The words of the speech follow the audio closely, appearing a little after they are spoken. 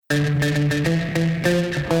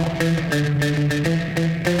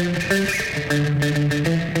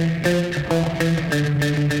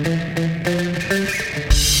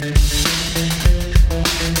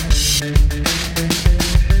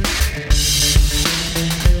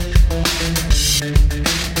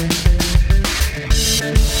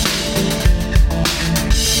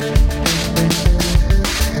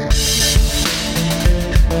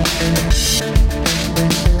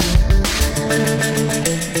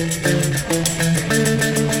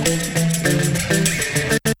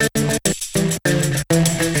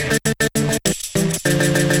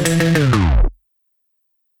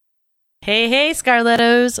Hey,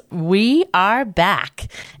 Scarlettos, we are back,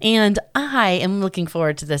 and I am looking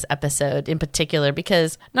forward to this episode in particular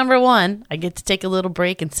because, number one, I get to take a little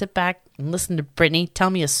break and sit back and listen to Brittany tell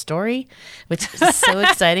me a story, which is so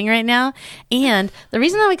exciting right now. And the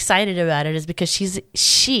reason I'm excited about it is because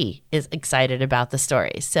she is excited about the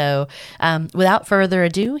story. So without further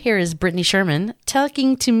ado, here is Brittany Sherman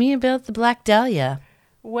talking to me about the Black Dahlia.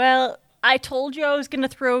 Well, I told you I was going to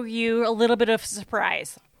throw you a little bit of a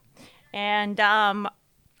surprise. And I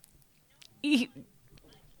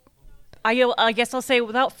guess I'll say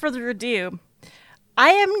without further ado, I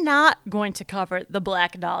am not going to cover the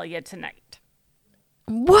Black Dahlia tonight.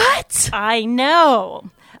 What? I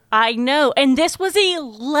know. And this was a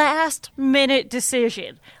last-minute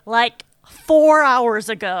decision. Like 4 hours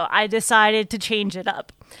ago, I decided to change it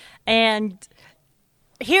up. And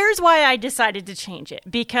here's why I decided to change it.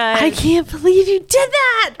 Because I can't believe you did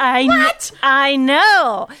that! I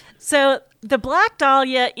know. So the Black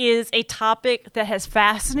Dahlia is a topic that has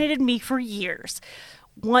fascinated me for years.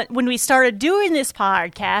 When we started doing this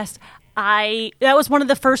podcast, that was one of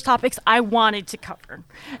the first topics I wanted to cover.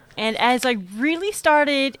 And as I really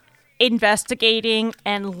started investigating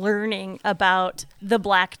and learning about the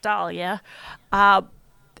Black Dahlia, what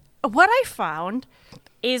I found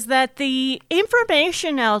is that the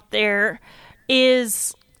information out there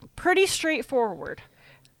is pretty straightforward.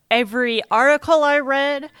 Every article I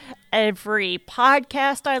read, every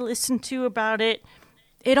podcast I listened to about it,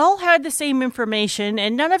 it all had the same information,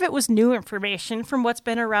 and none of it was new information from what's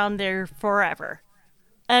been around there forever.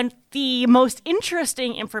 And the most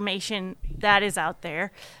interesting information that is out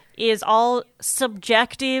there is all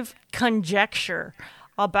subjective conjecture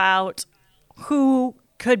about who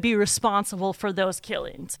could be responsible for those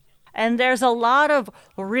killings. And there's a lot of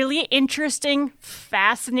really interesting,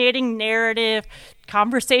 fascinating narrative,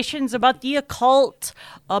 conversations about the occult,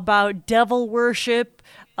 about devil worship,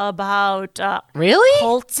 about really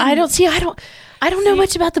cults. I don't know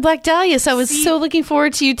much about the Black Dahlia, so I was so looking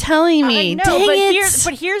forward to you telling me. I know, Dang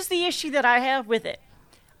but here's the issue that I have with it.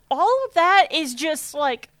 All of that is just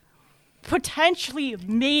like potentially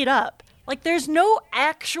made up. Like, there's no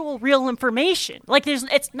actual real information. Like,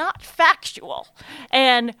 it's not factual.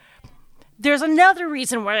 And there's another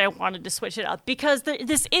reason why I wanted to switch it up, because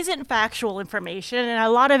this isn't factual information, and a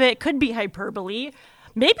lot of it could be hyperbole.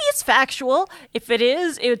 Maybe it's factual. If it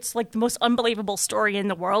is, it's like the most unbelievable story in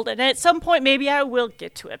the world, and at some point, maybe I will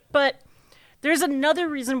get to it. But there's another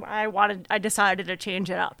reason why I decided to change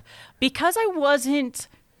it up. Because I wasn't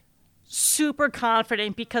super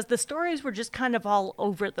confident, because the stories were just kind of all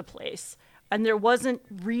over the place, and there wasn't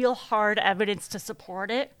real hard evidence to support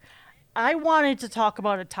it. I wanted to talk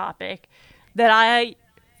about a topic that I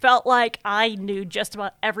felt like I knew just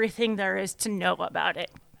about everything there is to know about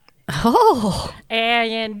it. Oh.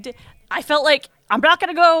 And I felt like I'm not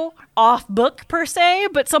going to go off book per se,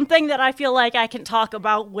 but something that I feel like I can talk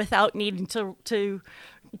about without needing to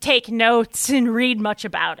take notes and read much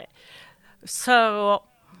about it. So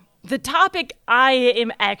the topic I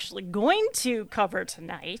am actually going to cover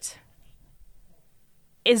tonight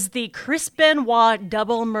is the Chris Benoit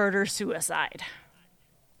double murder suicide.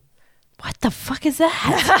 What the fuck is that?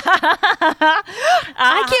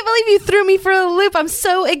 I can't believe you threw me for a loop. I'm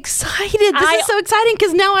so excited. This is so exciting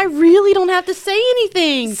because now I really don't have to say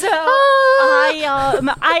anything. So I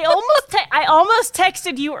almost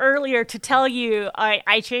texted you earlier to tell you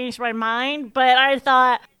I changed my mind, but I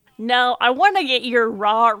thought, no, I want to get your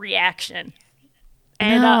raw reaction.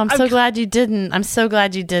 And, no, I'm so glad you didn't. I'm so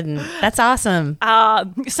glad you didn't. That's awesome.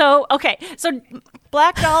 So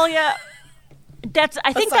Black Dahlia. Black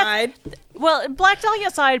Dahlia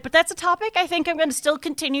aside, but that's a topic I think I'm going to still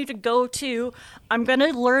continue to go to. I'm going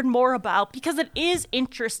to learn more about because it is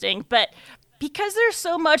interesting, but because there's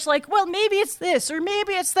so much like, well, maybe it's this, or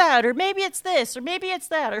maybe it's that, or maybe it's this, or maybe it's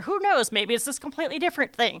that, or who knows, maybe it's this completely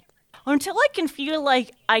different thing. Until I can feel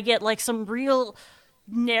like I get like some real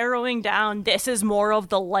narrowing down, this is more of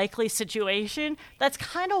the likely situation, that's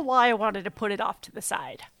kind of why I wanted to put it off to the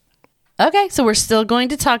side. Okay, so we're still going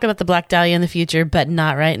to talk about the Black Dahlia in the future, but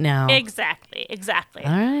not right now. Exactly.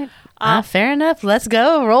 All right. Fair enough. Let's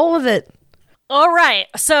go. Roll with it. All right.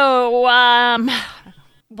 So,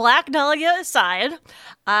 Black Dahlia aside,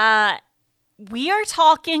 we are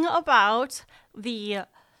talking about the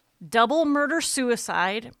double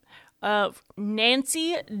murder-suicide of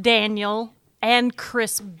Nancy Daniel and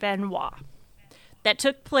Chris Benoit that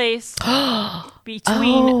took place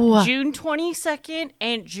between June 22nd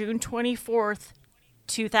and June 24th,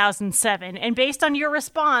 2007. And based on your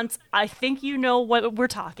response, I think you know what we're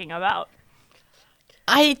talking about.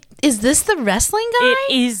 Is this the wrestling guy?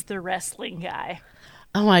 It is the wrestling guy.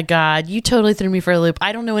 Oh my God, you totally threw me for a loop.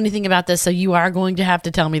 I don't know anything about this, so you are going to have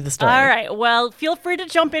to tell me the story. All right, well, feel free to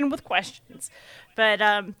jump in with questions. But,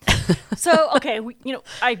 okay,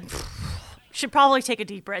 I should probably take a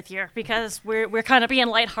deep breath here because we're kind of being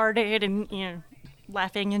lighthearted and,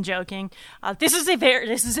 laughing and joking. This is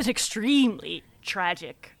an extremely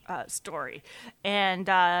tragic story. And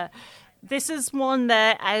this is one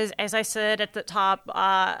that, as I said at the top,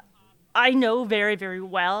 I know very, very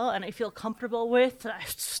well and I feel comfortable with.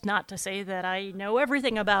 It's not to say that I know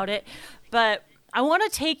everything about it, but I want to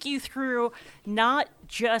take you through not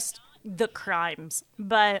just the crimes,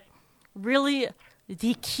 but really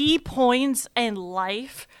the key points in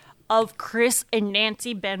life of Chris and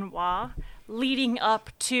Nancy Benoit leading up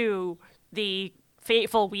to the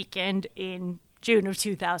fateful weekend in June of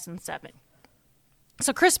 2007.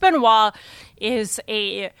 So Chris Benoit was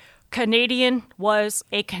a Canadian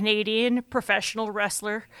professional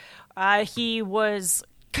wrestler. He was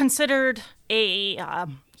considered he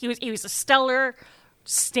was a stellar,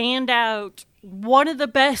 standout, one of the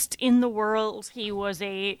best in the world. He was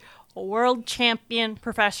a world champion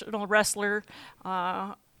professional wrestler.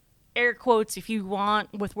 Air quotes if you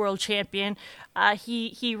want with world champion.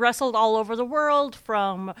 He wrestled all over the world,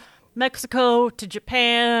 from Mexico to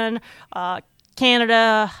Japan,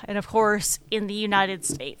 Canada, and of course in the United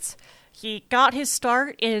States. He got his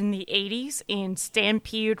start in the 80s in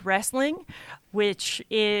Stampede Wrestling, which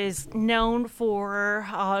is known for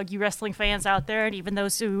you wrestling fans out there, and even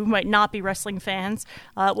those who might not be wrestling fans.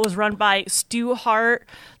 It was run by Stu Hart,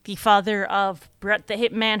 the father of Bret the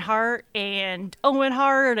Hitman Hart and Owen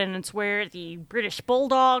Hart, and it's where the British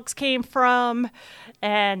Bulldogs came from.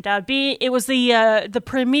 And it was the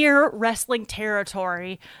premier wrestling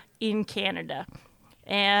territory in Canada.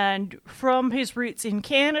 And from his roots in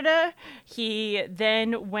Canada, he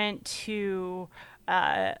then went to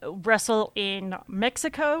wrestle in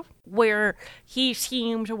Mexico, where he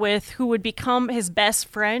teamed with who would become his best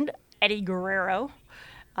friend, Eddie Guerrero.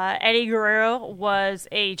 Eddie Guerrero was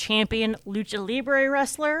a champion lucha libre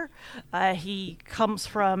wrestler. He comes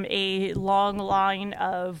from a long line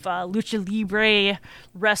of lucha libre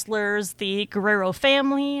wrestlers, the Guerrero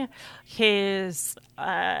family. His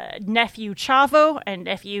nephew Chavo, and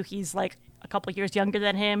he's like a couple years younger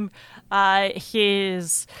than him.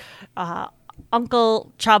 His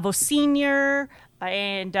uncle Chavo Sr.,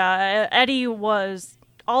 and Eddie was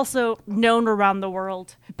also known around the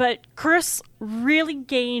world. But Chris really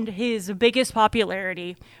gained his biggest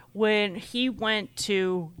popularity when he went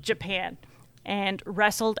to Japan and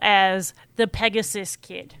wrestled as the Pegasus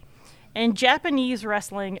Kid. And Japanese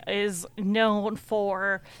wrestling is known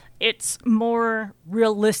for its more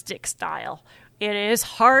realistic style. It is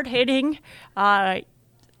hard-hitting.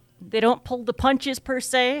 They don't pull the punches per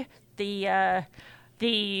se. The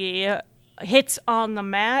hits on the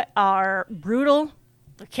mat are brutal.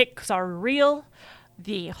 The kicks are real.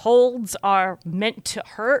 The holds are meant to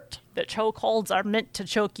hurt. The choke holds are meant to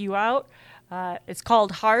choke you out. It's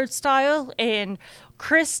called hard style, and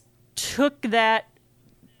Chris took that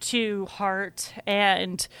to heart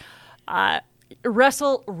and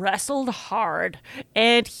wrestled hard.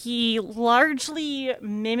 And he largely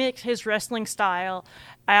mimicked his wrestling style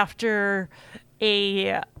after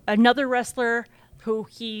another wrestler who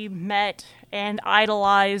he met and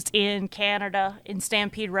idolized in Canada in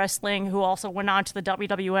Stampede Wrestling, who also went on to the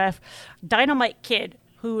WWF, Dynamite Kid,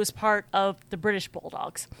 who was part of the British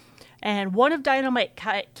Bulldogs. And one of Dynamite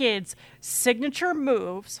Kid's signature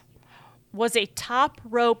moves was a top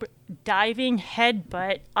rope diving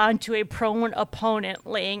headbutt onto a prone opponent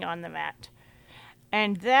laying on the mat.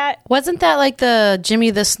 And that... Wasn't that like the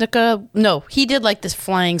Jimmy the Snuka? No, he did like this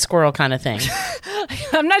flying squirrel kind of thing.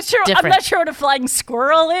 I'm not sure what a flying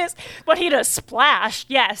squirrel is, but he does splash,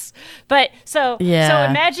 yes. But so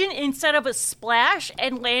imagine instead of a splash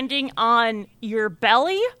and landing on your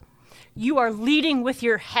belly, you are leading with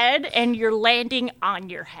your head and you're landing on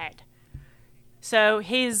your head. So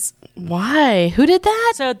Why? Who did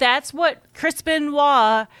that? So that's what Chris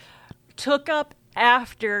Benoit took up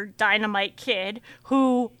after Dynamite Kid,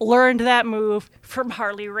 who learned that move from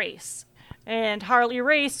Harley Race. And Harley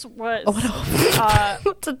Race was...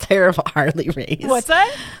 What's a terrible Harley Race? What's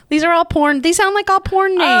that? These are all porn. These sound like all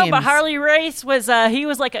porn names. Oh, but Harley Race was... he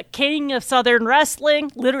was like a king of Southern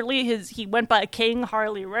wrestling. Literally, he went by King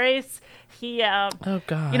Harley Race. He... oh,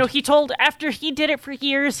 God. You know, he told... After he did it for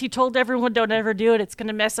years, he told everyone, don't ever do it. It's going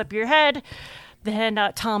to mess up your head. Then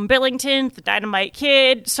Tom Billington, the Dynamite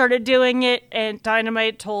Kid, started doing it. And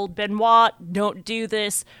Dynamite told Benoit, don't do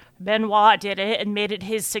this. Benoit did it and made it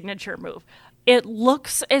his signature move. It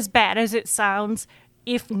looks as bad as it sounds,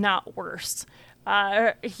 if not worse.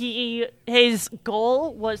 His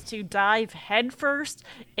goal was to dive headfirst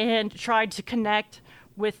and try to connect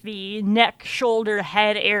with the neck, shoulder,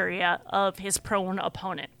 head area of his prone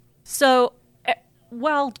opponent. So,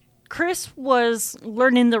 while Chris was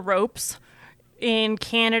learning the ropes in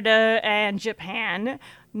Canada and Japan,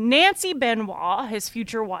 Nancy Benoit, his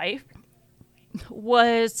future wife,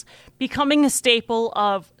 was becoming a staple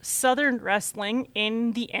of Southern wrestling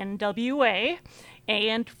in the NWA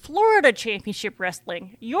and Florida Championship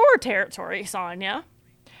Wrestling, your territory, Sonia.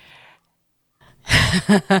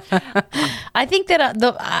 I think that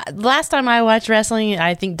the last time I watched wrestling,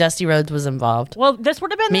 I think Dusty Rhodes was involved. Well, this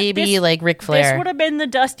would have been maybe like Ric Flair. This would have been the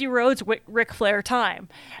Dusty Rhodes Ric Flair time,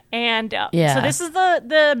 and yeah. So this is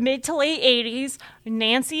the mid to late '80s.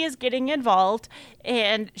 Nancy is getting involved,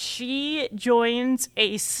 and she joins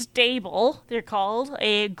a stable. They're called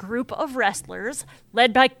a group of wrestlers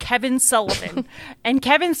led by Kevin Sullivan, and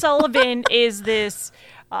Kevin Sullivan is this.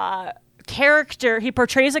 Character. He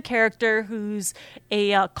portrays a character who's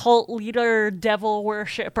a cult leader, devil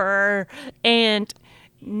worshiper, and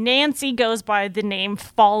Nancy goes by the name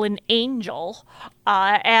Fallen Angel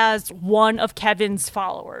as one of Kevin's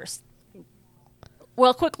followers.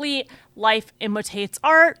 Well, quickly, life imitates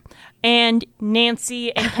art, and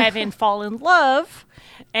Nancy and Kevin fall in love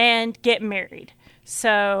and get married.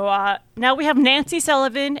 So now we have Nancy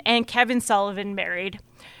Sullivan and Kevin Sullivan married.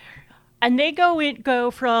 And they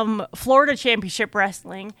go from Florida Championship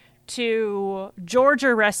Wrestling to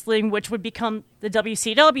Georgia Wrestling, which would become the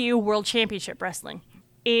WCW World Championship Wrestling.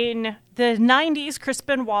 In the 90s, Chris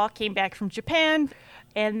Benoit came back from Japan,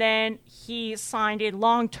 and then he signed a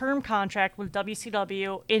long-term contract with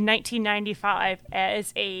WCW in 1995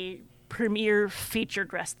 as a premier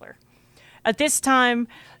featured wrestler. At this time,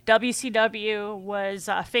 WCW was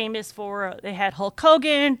famous for, they had Hulk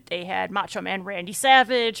Hogan, they had Macho Man Randy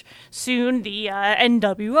Savage, soon the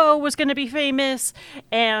NWO was going to be famous,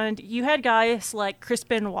 and you had guys like Chris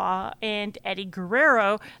Benoit and Eddie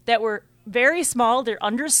Guerrero that were very small, they're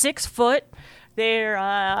under 6 foot.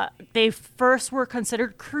 They first were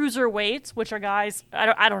considered cruiserweights, which are guys,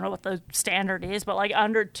 I don't know what the standard is, but like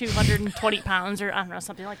under 220 pounds or I don't know,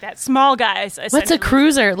 something like that. Small guys. What's a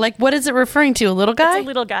cruiser? Like, what is it referring to? A little guy? It's a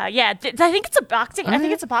little guy, yeah. I think it's a boxing. I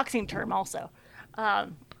think it's a boxing term also. I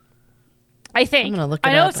think. I'm gonna look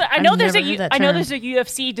it up. I know there's a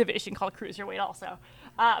UFC division called cruiserweight also.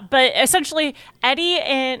 But essentially, Eddie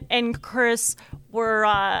and Chris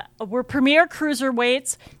were premier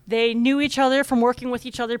cruiserweights. They knew each other from working with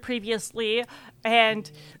each other previously,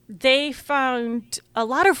 and they found a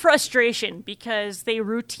lot of frustration because they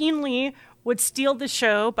routinely would steal the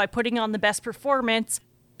show by putting on the best performance,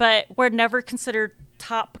 but were never considered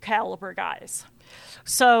top caliber guys.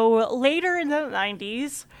 So later in the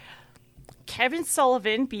 90s, Kevin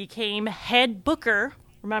Sullivan became head booker.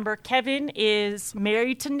 Remember, Kevin is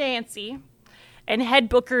married to Nancy, and head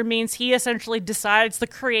booker means he essentially decides the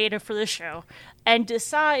creative for the show and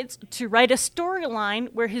decides to write a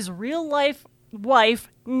storyline where his real-life wife,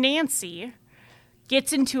 Nancy,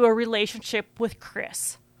 gets into a relationship with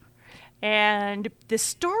Chris. And the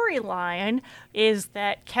storyline is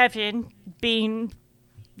that Kevin,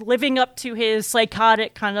 living up to his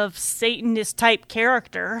psychotic kind of Satanist-type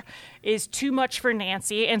character, is too much for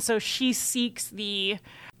Nancy, and so she seeks the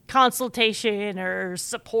consultation or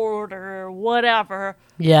support or whatever.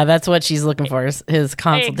 Yeah, that's what she's looking for, is his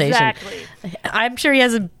consultation. Exactly. I'm sure he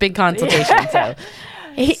has a big consultation. So,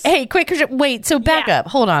 hey, quick, wait. So back up.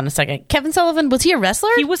 Hold on a second. Kevin Sullivan, was he a wrestler?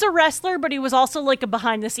 He was a wrestler, but he was also like a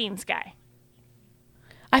behind-the-scenes guy.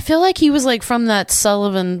 I feel like he was like from that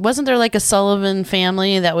Sullivan. Wasn't there like a Sullivan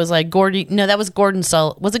family that was like Gordon? No, that was Gordon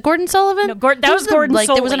Sullivan. Was it Gordon Sullivan? No, that was Gordon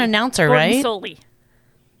Soley. There was an announcer, Gordon right? Soley.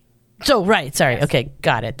 So, right. Sorry. Yes. Okay.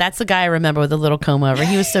 Got it. That's the guy I remember with the little comb over.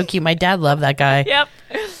 He was so cute. My dad loved that guy. Yep.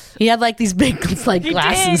 He had like these big like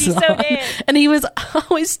glasses He on. so did. And he was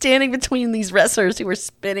always standing between these wrestlers who were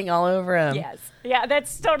spinning all over him. Yes. Yeah,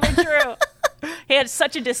 that's totally true. He had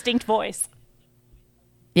such a distinct voice.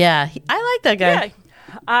 Yeah. I like that guy. Yeah.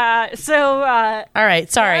 All right,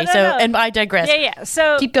 sorry. No. And I digress. Yeah.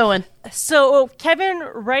 So Keep going. So Kevin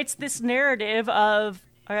writes this narrative of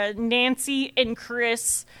Nancy and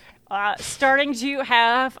Chris starting to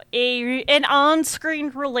have an on-screen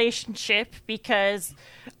relationship because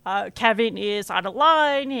Kevin is on a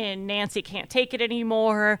line and Nancy can't take it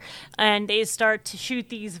anymore, and they start to shoot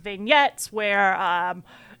these vignettes where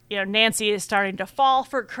Nancy is starting to fall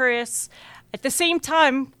for Chris. At the same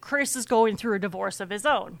time, Chris is going through a divorce of his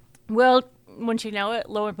own. Well, wouldn't you know it,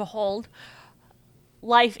 lo and behold,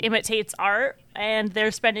 life imitates art, and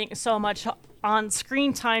they're spending so much on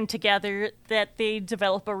screen time together that they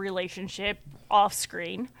develop a relationship off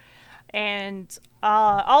screen. And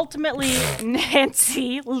ultimately,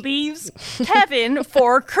 Nancy leaves Kevin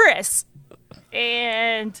for Chris.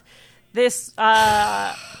 And this,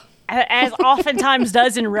 as oftentimes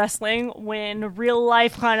does in wrestling, when real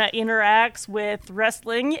life kind of interacts with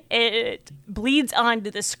wrestling, it bleeds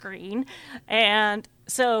onto the screen. And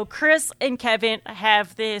so Chris and Kevin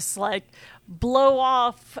have this blow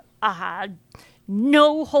off,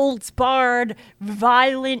 no holds barred,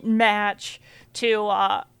 violent match to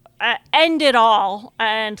end it all.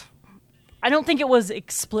 And I don't think it was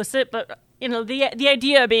explicit, but the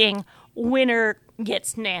idea being winner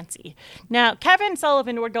gets Nancy. Now, Kevin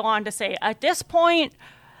Sullivan would go on to say, at this point,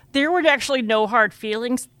 there were actually no hard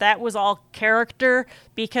feelings. That was all character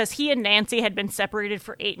because he and Nancy had been separated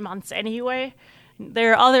for 8 months anyway.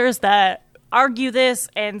 There are others that argue this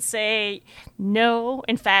and say, no,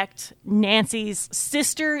 in fact, Nancy's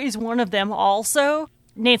sister is one of them also.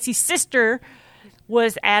 Nancy's sister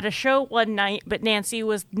was at a show one night, but Nancy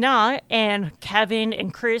was not, and Kevin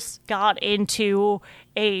and Chris got into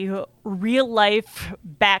a real-life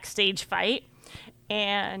backstage fight,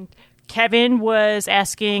 and Kevin was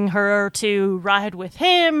asking her to ride with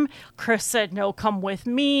him. Chris said, no, come with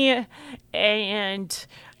me, and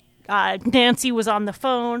Nancy was on the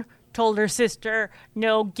phone, told her sister,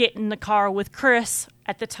 no, get in the car with Chris.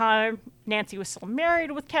 At the time, Nancy was still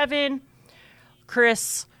married with Kevin.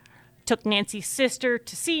 Chris took Nancy's sister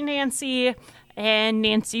to see Nancy, and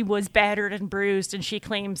Nancy was battered and bruised, and she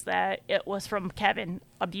claims that it was from Kevin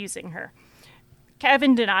abusing her.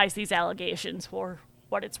 Kevin denies these allegations for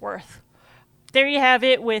what it's worth. There you have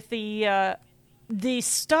it with the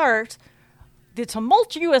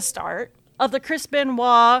tumultuous start of the Chris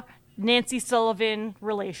Benoit, Nancy Sullivan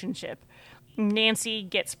relationship. Nancy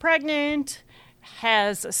gets pregnant,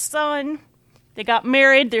 has a son. They got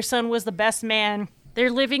married. Their son was the best man. They're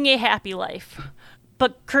living a happy life.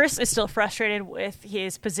 But Chris is still frustrated with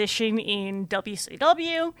his position in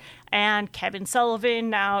WCW, and Kevin Sullivan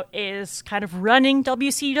now is kind of running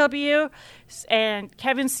WCW, and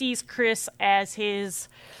Kevin sees Chris as his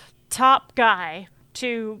top guy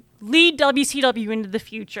to lead WCW into the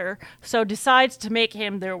future, so decides to make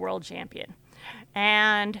him their world champion.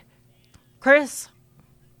 And Chris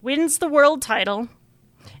wins the world title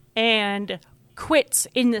and quits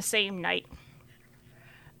in the same night.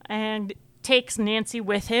 And takes Nancy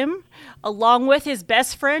with him, along with his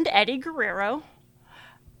best friend, Eddie Guerrero,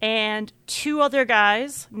 and 2 other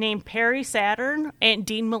guys named Perry Saturn and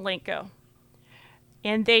Dean Malenko.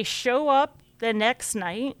 And they show up the next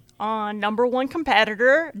night on number 1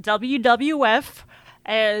 competitor, WWF,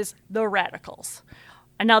 as the Radicals.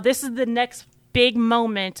 And now this is the next big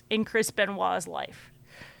moment in Chris Benoit's life.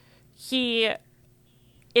 He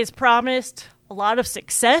is promised a lot of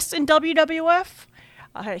success in WWF.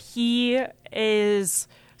 He is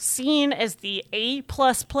seen as the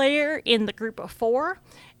A-plus player in the group of 4,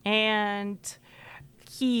 and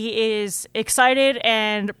he is excited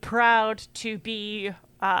and proud to be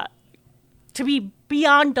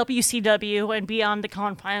beyond WCW and beyond the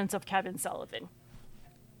confines of Kevin Sullivan.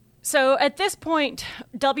 So at this point,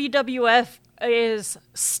 WWF is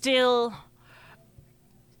still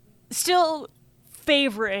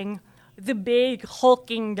favoring the big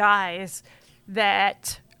hulking guys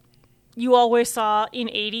that you always saw in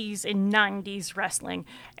 80s and 90s wrestling.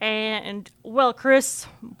 And, well, Chris,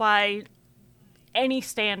 by any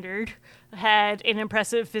standard, had an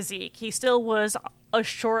impressive physique. He still was a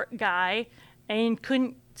short guy and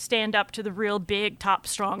couldn't stand up to the real big, top,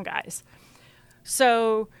 strong guys.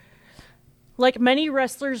 So, like many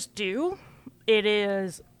wrestlers do, it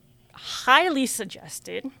is highly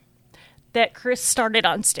suggested that Chris started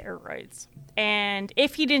on steroids. And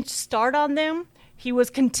if he didn't start on them, he was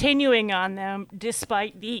continuing on them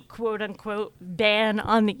despite the quote-unquote ban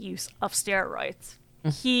on the use of steroids.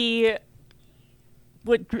 He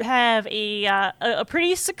would have a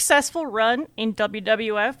pretty successful run in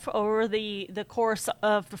WWF over the course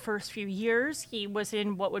of the first few years. He was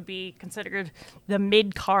in what would be considered the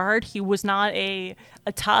mid-card. He was not a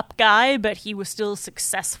top guy, but he was still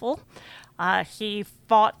successful. He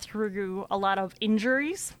fought through a lot of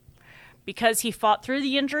injuries. Because he fought through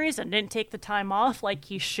the injuries and didn't take the time off like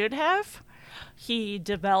he should have, he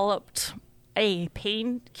developed a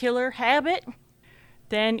painkiller habit.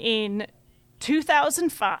 Then in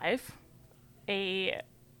 2005, a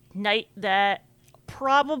night that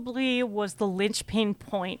probably was the linchpin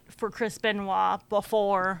point for Chris Benoit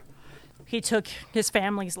before he took his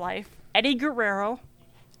family's life, Eddie Guerrero,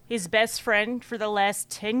 his best friend for the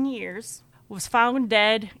last 10 years, was found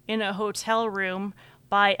dead in a hotel room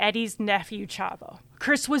by Eddie's nephew, Chavo.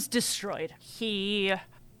 Chris was destroyed. He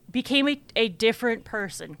became a different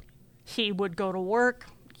person. He would go to work,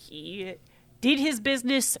 he did his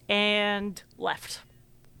business, and left.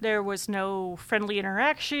 There was no friendly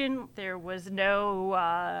interaction. There was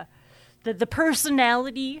no... the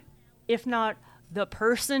personality, if not the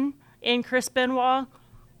person in Chris Benoit,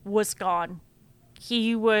 was gone.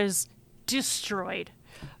 He was destroyed.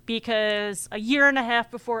 Because a year and a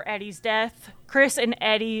half before Eddie's death, Chris and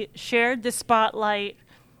Eddie shared the spotlight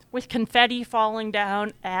with confetti falling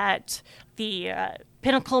down at the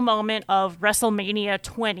pinnacle moment of WrestleMania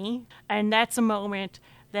 20. And that's a moment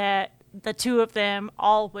that the two of them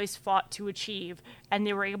always fought to achieve. And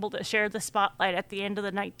they were able to share the spotlight at the end of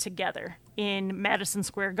the night together in Madison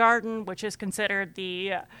Square Garden, which is considered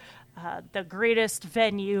the greatest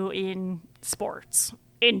venue in sports.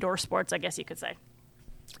 Indoor sports, I guess you could say.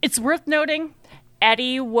 It's worth noting,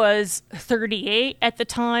 Eddie was 38 at the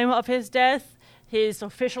time of his death. His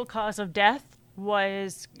official cause of death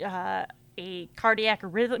was a cardiac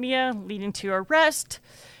arrhythmia leading to arrest.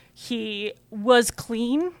 He was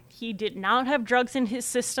clean. He did not have drugs in his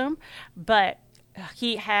system, but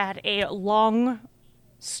he had a long,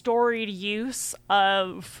 storied use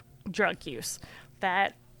of drug use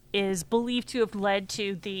that is believed to have led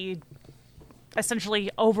to the essentially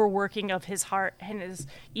overworking of his heart, and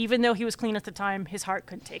even though he was clean at the time, his heart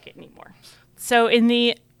couldn't take it anymore. So in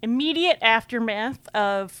the immediate aftermath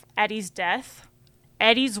of Eddie's death,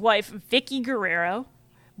 Eddie's wife, Vicky Guerrero,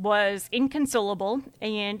 was inconsolable,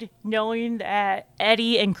 and knowing that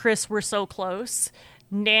Eddie and Chris were so close,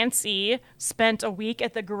 Nancy spent a week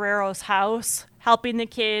at the Guerrero's house, helping the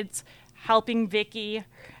kids, helping Vicky,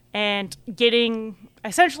 and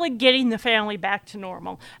essentially getting the family back to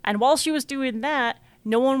normal. And while she was doing that,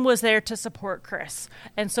 no one was there to support Chris.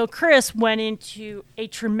 And so Chris went into a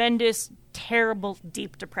tremendous, terrible,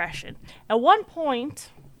 deep depression. At one point,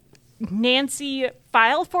 Nancy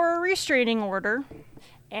filed for a restraining order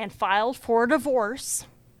and filed for divorce,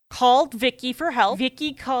 called Vicky for help.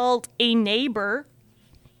 Vicky called a neighbor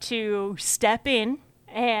to step in,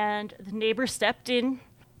 and the neighbor stepped in.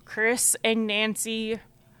 Chris and Nancy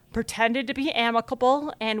pretended to be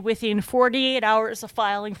amicable, and within 48 hours of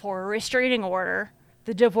filing for a restraining order,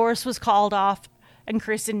 the divorce was called off, and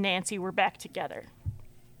Chris and Nancy were back together.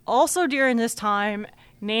 Also during this time,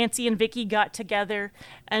 Nancy and Vicky got together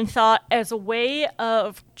and thought, as a way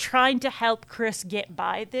of trying to help Chris get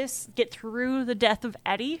through the death of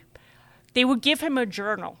Eddie, they would give him a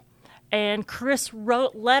journal. And Chris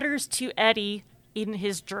wrote letters to Eddie in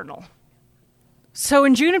his journal. So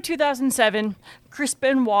in June of 2007, Chris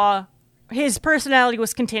Benoit, his personality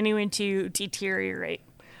was continuing to deteriorate.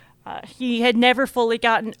 He had never fully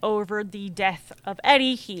gotten over the death of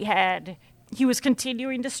Eddie. He was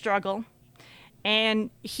continuing to struggle, and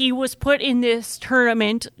he was put in this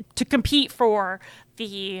tournament to compete for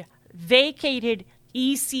the vacated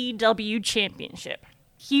ECW championship.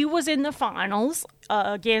 He was in the finals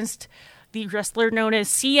against the wrestler known as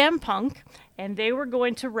CM Punk, and they were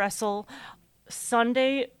going to wrestle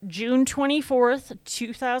Sunday, June 24th,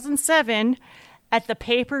 2007, at the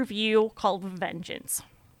pay-per-view called Vengeance.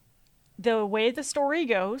 The way the story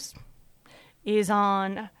goes is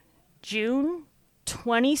on June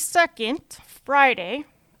 22nd, Friday,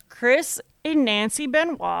 Chris and Nancy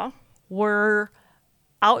Benoit were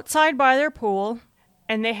outside by their pool,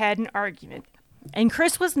 and they had an argument. And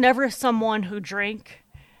Chris was never someone who drank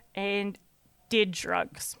and did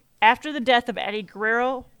drugs. After the death of Eddie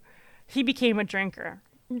Guerrero, he became a drinker.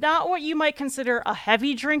 Not what you might consider a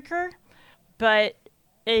heavy drinker, but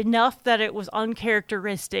enough that it was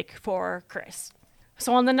uncharacteristic for Chris.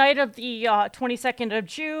 So on the night of the 22nd of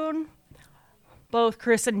June, both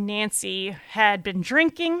Chris and Nancy had been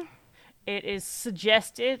drinking. It is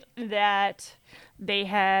suggested that they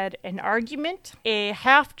had an argument. A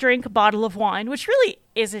half-drink bottle of wine, which really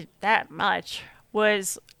isn't that much,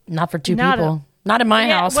 was not for two people. Not in my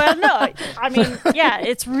house. Well, no, I mean, yeah,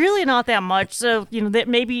 it's really not that much. So, that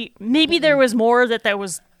maybe there was more that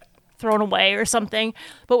was thrown away or something,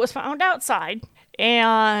 but was found outside.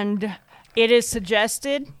 And it is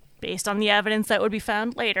suggested, based on the evidence that would be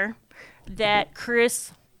found later, that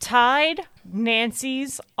Chris tied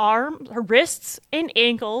Nancy's her wrists and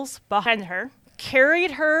ankles behind her,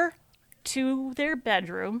 carried her to their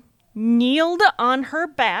bedroom, kneeled on her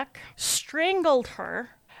back, strangled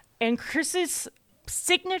her, and Chris's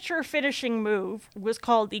signature finishing move was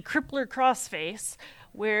called the crippler crossface,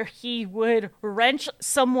 where he would wrench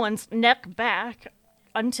someone's neck back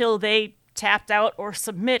until they tapped out or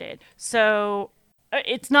submitted. So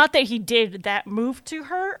it's not that he did that move to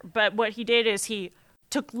her, but what he did is he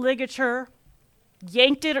took ligature,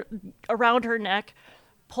 yanked it around her neck,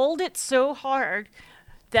 pulled it so hard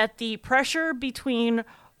that the pressure between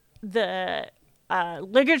the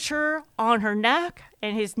ligature on her neck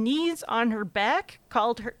and his knees on her back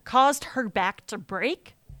caused her back to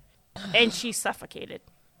break, and she suffocated.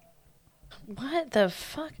 What the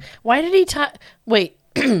fuck? Why did he tie? Wait,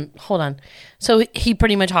 hold on. So he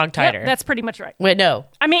pretty much hog-tied her. That's pretty much right. Wait, no.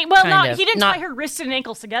 I mean, well, he didn't tie her wrists and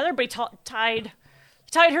ankles together, but he tied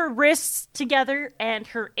her wrists together and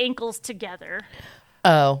her ankles together.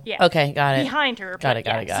 Oh, yeah. Okay, got it. Behind her. Got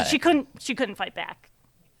it. So she couldn't fight back.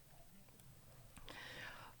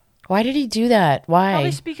 Why did he do that? Why?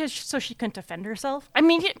 Probably because so she couldn't defend herself. I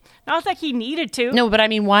mean, not that he needed to. No, but I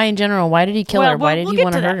mean, why in general? Why did he kill her? Why did he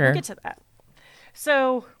want to hurt her? We'll get to that.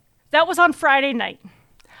 So that was on Friday night.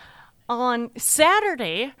 On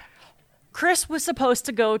Saturday, Chris was supposed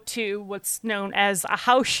to go to what's known as a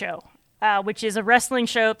house show, which is a wrestling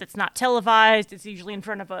show that's not televised. It's usually in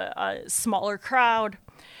front of a smaller crowd.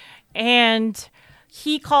 And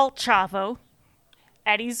he called Chavo,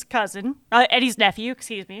 Eddie's nephew,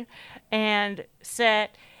 and said,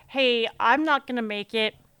 "Hey, I'm not going to make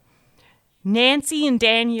it. Nancy and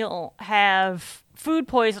Daniel have food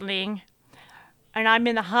poisoning, and I'm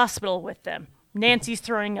in the hospital with them. Nancy's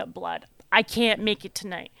throwing up blood. I can't make it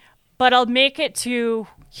tonight, but I'll make it to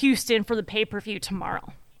Houston for the pay-per-view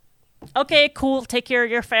tomorrow." Okay, cool. Take care of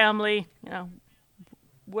your family.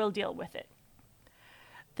 We'll deal with it.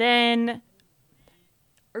 Then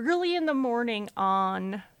early in the morning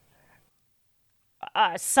on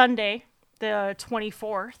Sunday, the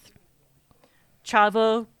 24th,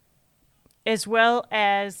 Chavo, as well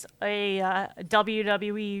as a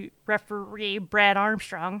WWE referee, Brad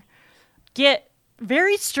Armstrong, get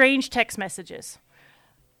very strange text messages.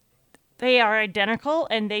 They are identical,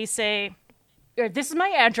 and they say, "This is my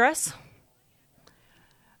address.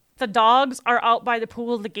 The dogs are out by the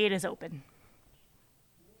pool. The gate is open."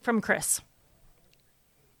 From Chris.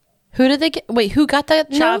 Who did they get? Wait, who got that?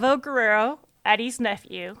 Chavo Guerrero, Eddie's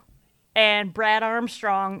nephew, and Brad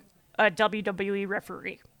Armstrong, a WWE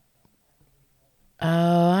referee.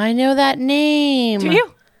 Oh, I know that name. Do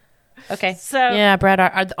you? Okay. So yeah, Brad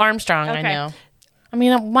Armstrong. Okay. I know. I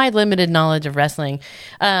mean, my limited knowledge of wrestling.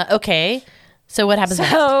 Okay. So what happens? So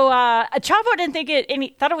Chavo didn't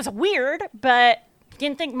think thought it was weird, but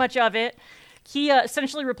didn't think much of it. He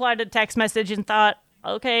essentially replied to the text message and thought,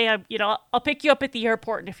 "Okay, I'll pick you up at the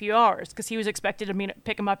airport in a few hours," because he was expected to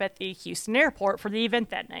pick him up at the Houston airport for the event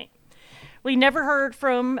that night. We never heard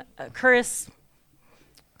from Chris.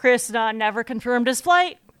 Chris never confirmed his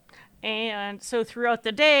flight, and so throughout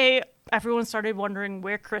the day, everyone started wondering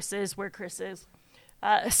where Chris is.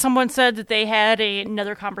 Someone said that they had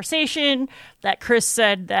another conversation, that Chris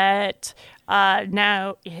said that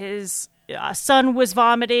now his son was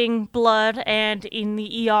vomiting blood and in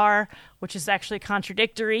the ER, which is actually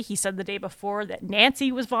contradictory. He said the day before that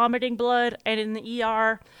Nancy was vomiting blood and in the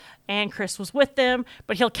ER, and Chris was with them,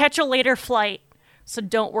 but he'll catch a later flight, so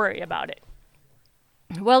don't worry about it.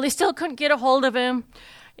 Well, they still couldn't get a hold of him.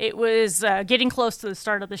 It was getting close to the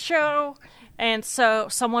start of the show, and so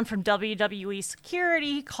someone from WWE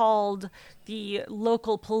security called the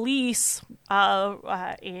local police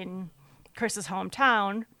in Chris's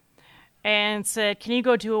hometown and said, "Can you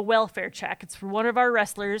go do a welfare check? It's for one of our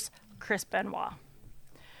wrestlers, Chris Benoit."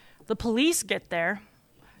 The police get there.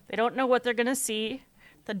 They don't know what they're going to see.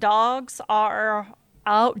 The dogs are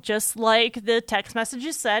out just like the text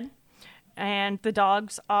messages said, and the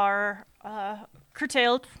dogs are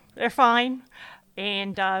curtailed. They're fine,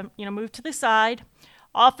 and moved to the side.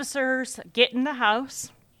 Officers get in the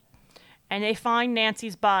house, and they find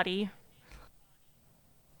Nancy's body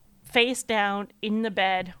face down in the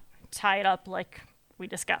bed, tied up like we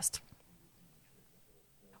discussed,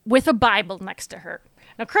 with a Bible next to her.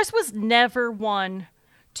 Now, Chris was never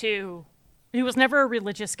he was never a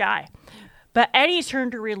religious guy, but Eddie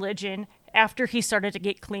turned to religion after he started to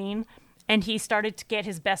get clean, and he started to get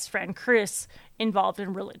his best friend Chris involved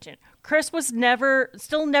in religion. Chris was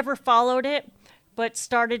still never followed it, but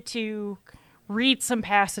started to read some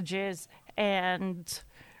passages and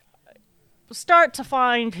start to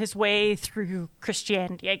find his way through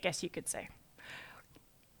Christianity, I guess you could say.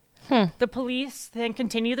 The police then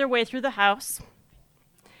continue their way through the house,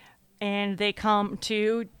 and they come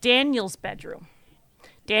to Daniel's bedroom.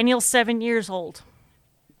 Daniel's 7 years old.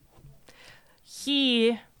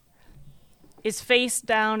 He is face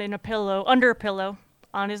down in under a pillow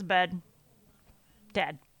on his bed,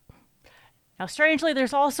 dead. Now, strangely,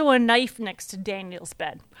 there's also a knife next to Daniel's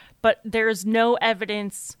bed, but there's no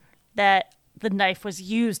evidence that the knife was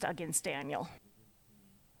used against Daniel.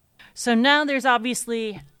 So now there's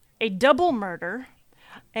obviously a double murder,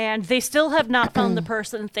 and they still have not found the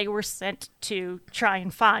person they were sent to try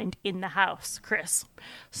and find in the house, Chris.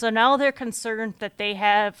 So now they're concerned that they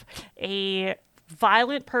have a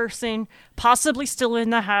violent person possibly still in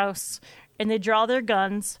the house, and they draw their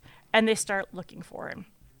guns, and they start looking for him.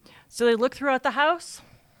 So they look throughout the house.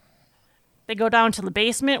 They go down to the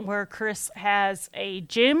basement where Chris has a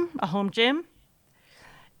home gym,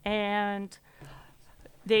 and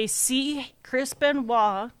they see Chris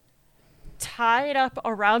Benoit tied up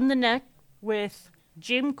around the neck with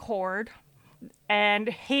gym cord and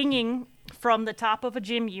hanging from the top of a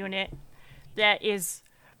gym unit that is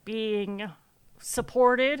being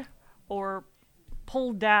supported or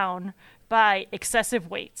pulled down by excessive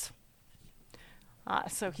weights.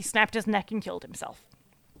 So he snapped his neck and killed himself.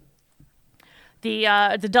 The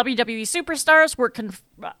WWE superstars were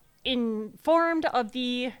informed of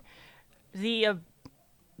the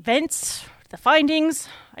events, the findings,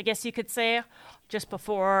 I guess you could say, just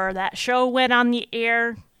before that show went on the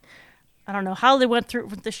air. I don't know how they went through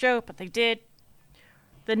with the show, but they did.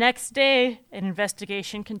 The next day, an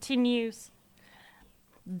investigation continues.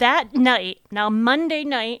 That night, now Monday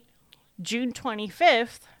night, June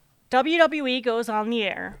 25th, WWE goes on the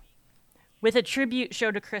air with a tribute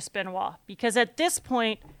show to Chris Benoit, because at this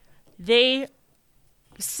point, they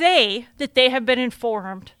say that they have been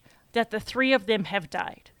informed that the three of them have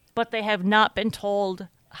died, but they have not been told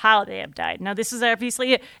how they have died. Now, this is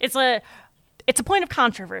obviously, it's a point of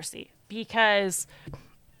controversy, because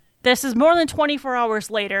this is more than 24 hours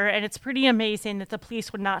later, and it's pretty amazing that the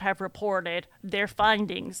police would not have reported their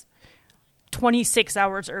findings 26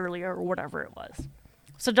 hours earlier or whatever it was.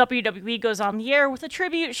 So WWE goes on the air with a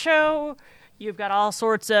tribute show. You've got all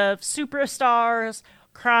sorts of superstars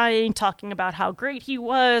crying, talking about how great he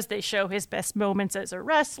was. They show his best moments as a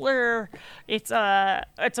wrestler. It's a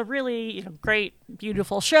really great,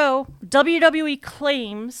 beautiful show. WWE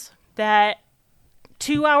claims that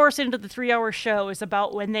 2 hours into the 3-hour show is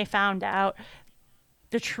about when they found out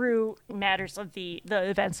the true matters of the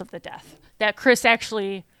events of the death. That Chris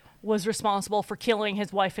actually was responsible for killing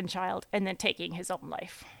his wife and child and then taking his own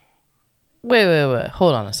life. Wait.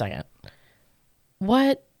 Hold on a second.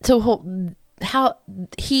 What? So how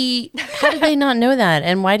did they not know that?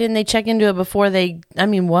 And why didn't they check into it before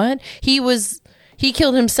what? He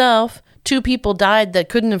killed himself. 2 people died that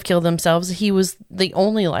couldn't have killed themselves. He was the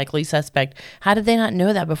only likely suspect. How did they not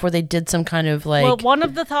know that before they did some kind of Well, one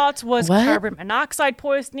of the thoughts was what? Carbon monoxide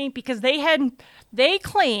poisoning, because they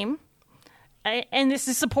claim, and this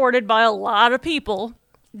is supported by a lot of people,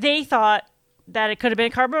 they thought that it could have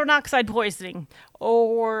been carbon monoxide poisoning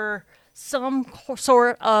or some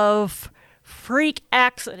sort of freak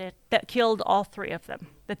accident that killed all 3 of them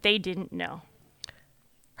that they didn't know.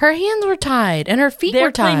 Her hands were tied and her feet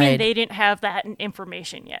were tied. They're claiming they didn't have that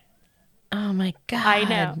information yet. Oh my God. I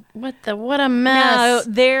know. What a mess.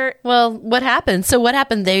 Well, what happened? So what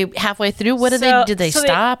happened? They halfway through, did they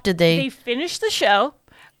stop? They finished the show.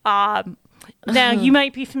 Now, you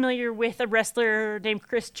might be familiar with a wrestler named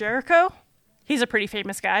Chris Jericho. He's a pretty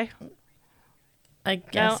famous guy. I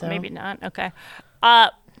guess so. Maybe not. Okay.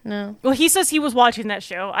 No. Well, he says he was watching that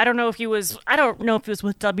show. I don't know if he was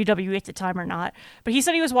with WWE at the time or not, but he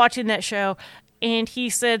said he was watching that show, and he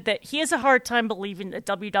said that he has a hard time believing that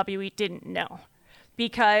WWE didn't know,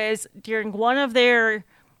 because during one of the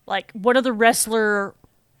wrestler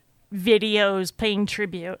videos paying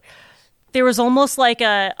tribute, there was almost like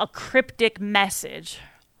a cryptic message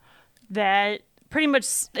that pretty much,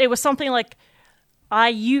 it was something like, I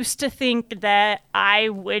used to think that I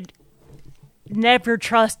would never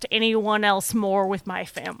trust anyone else more with my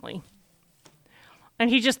family. And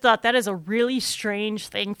he just thought that is a really strange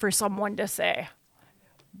thing for someone to say.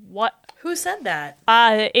 What? Who said that?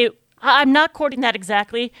 I'm not quoting that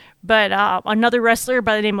exactly, but another wrestler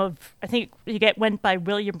by the name of, I think went by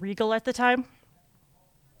William Regal at the time.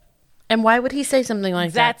 And why would he say something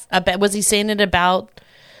like that? Was he saying it about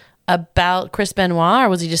about Chris Benoit, or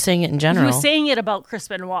was he just saying it in general? He was saying it about Chris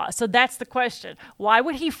Benoit. So that's the question. Why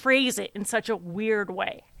would he phrase it in such a weird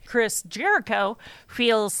way? Chris Jericho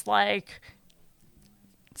feels like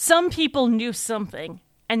some people knew something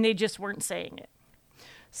and they just weren't saying it.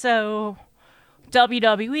 So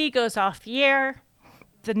WWE goes off the air.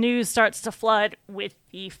 The news starts to flood with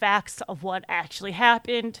the facts of what actually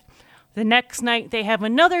happened. The next night they have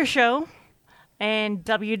another show, and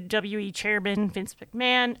WWE chairman Vince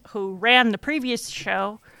McMahon, who ran the previous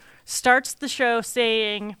show, starts the show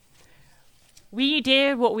saying, "We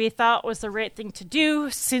did what we thought was the right thing to do.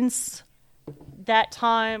 Since that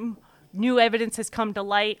time, new evidence has come to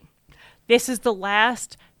light. This is the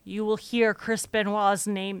last you will hear Chris Benoit's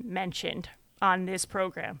name mentioned on this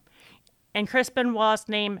program." And Chris Benoit's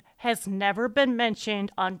name has never been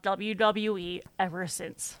mentioned on WWE ever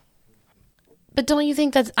since. But don't you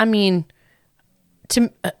think that's, I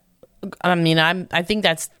think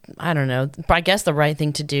that's, I don't know, I guess the right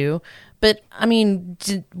thing to do. But,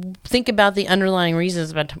 think about the underlying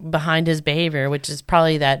reasons behind his behavior, which is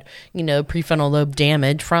probably that, prefrontal lobe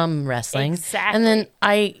damage from wrestling. Exactly. And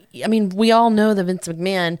then, we all know that Vince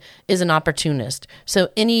McMahon is an opportunist. So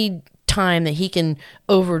any time that he can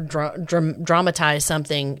dramatize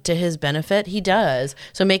something to his benefit, he does.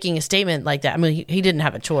 So making a statement like that, he didn't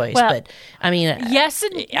have a choice. Well, but, yes,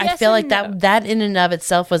 I feel like that in and of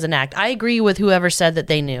itself was an act. I agree with whoever said that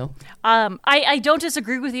they knew. I don't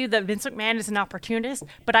disagree with you that Vince McMahon is an opportunist,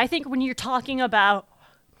 but I think when you're talking about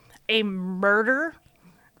a murder,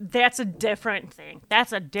 that's a different thing.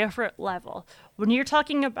 That's a different level. When you're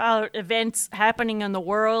talking about events happening in the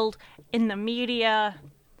world, in the media,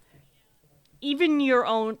 even your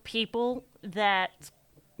own people that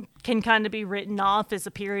can kind of be written off as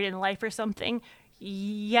a period in life or something,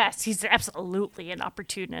 yes, he's absolutely an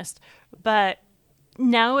opportunist. But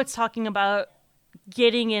now it's talking about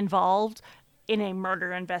getting involved in a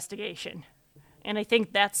murder investigation. And I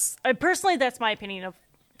think that's my opinion of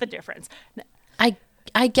the difference.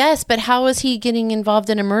 I guess, but how is he getting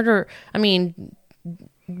involved in a murder?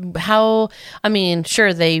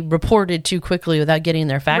 Sure, they reported too quickly without getting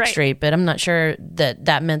their facts straight, but I'm not sure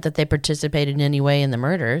that meant that they participated in any way in the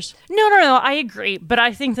murders. No, I agree. But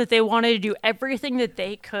I think that they wanted to do everything that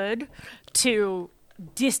they could to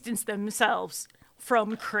distance themselves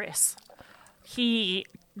from Chris. He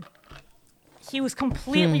was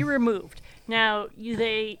completely removed. Now,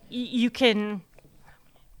 you can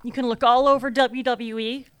look all over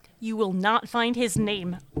WWE. You will not find his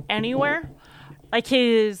name anywhere. Like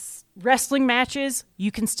his wrestling matches,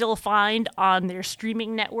 you can still find on their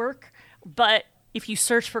streaming network. But if you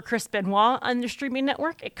search for Chris Benoit on their streaming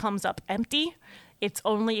network, it comes up empty. It's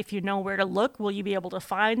only if you know where to look will you be able to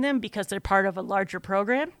find them because they're part of a larger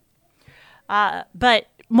program. But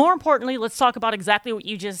more importantly, let's talk about exactly what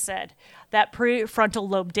you just said. That prefrontal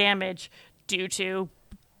lobe damage due to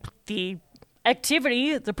the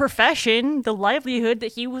activity, the profession, the livelihood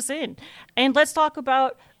that he was in. And let's talk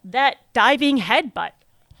about that diving headbutt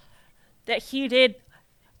that he did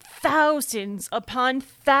thousands upon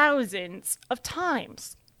thousands of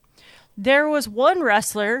times. There was one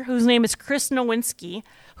wrestler whose name is Chris Nowinski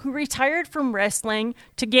who retired from wrestling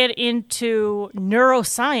to get into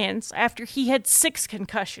neuroscience after he had 6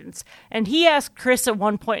 concussions. And he asked Chris at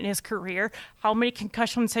one point in his career, "How many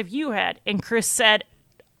concussions have you had?" And Chris said,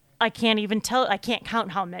 I can't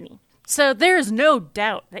count how many. So there's no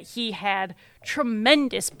doubt that he had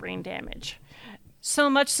tremendous brain damage.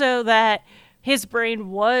 So much so that his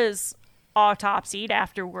brain was autopsied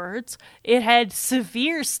afterwards. It had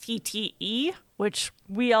severe CTE, which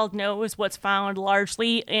we all know is what's found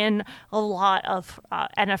largely in a lot of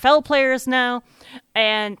NFL players now.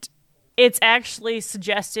 And it's actually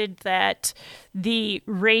suggested that the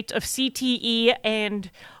rate of CTE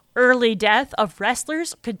and early death of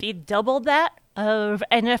wrestlers could be double that of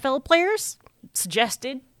NFL players.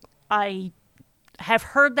 Suggested. I have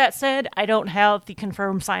heard that said. I don't have the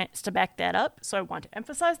confirmed science to back that up, so I want to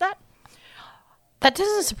emphasize that. That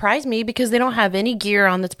doesn't surprise me because they don't have any gear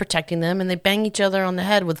on that's protecting them, and they bang each other on the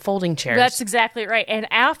head with folding chairs. That's exactly right. And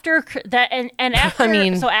after that,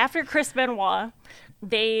 after Chris Benoit,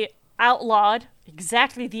 they outlawed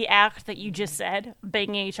exactly the act that you just said,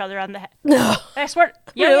 banging each other on the head. No, I swear.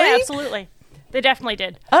 Yeah, really? yeah, absolutely. They definitely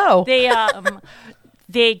did. Oh,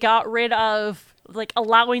 they got rid of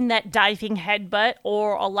allowing that diving headbutt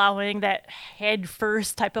or allowing that head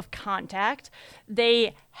first type of contact.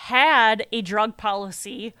 They had a drug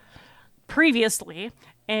policy previously,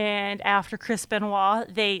 and after Chris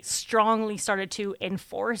Benoit, they strongly started to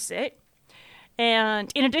enforce it.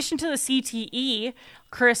 And in addition to the CTE,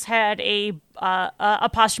 Chris had a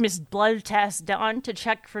posthumous blood test done to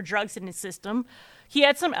check for drugs in his system. He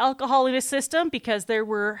had some alcohol in his system because there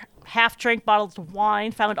were half-drank bottles of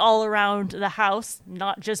wine found all around the house,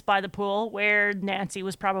 not just by the pool, where Nancy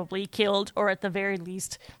was probably killed or at the very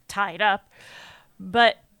least tied up.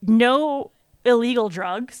 But no illegal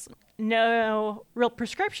drugs, no real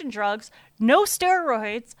prescription drugs, no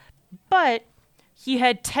steroids, but he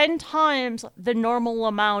had 10 times the normal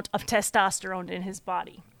amount of testosterone in his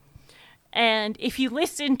body. And if you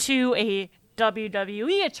listen to a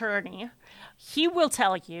WWE attorney, he will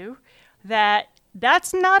tell you that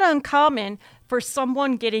that's not uncommon for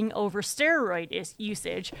someone getting over steroid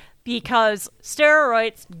usage, because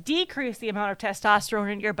steroids decrease the amount of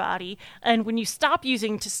testosterone in your body, and when you stop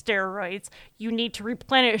using steroids, you need to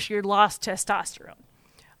replenish your lost testosterone.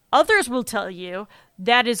 Others will tell you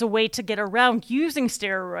that is a way to get around using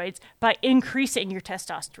steroids by increasing your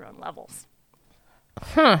testosterone levels.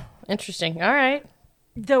 Interesting. All right.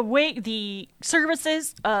 The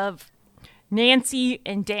services of Nancy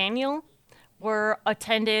and Daniel were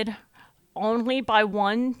attended only by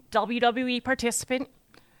one WWE participant,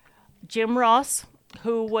 Jim Ross,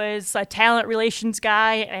 who was a talent relations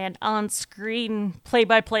guy and on-screen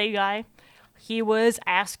play-by-play guy. He was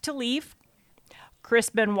asked to leave. Chris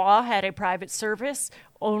Benoit had a private service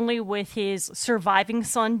only with his surviving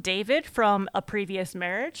son, David, from a previous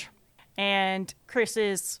marriage, and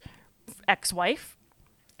Chris's ex-wife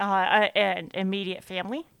and immediate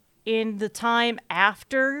family. In the time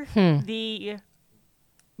after the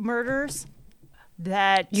murders,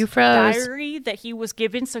 that diary that he was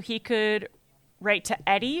given so he could write to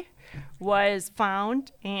Eddie was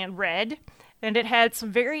found and read, and it had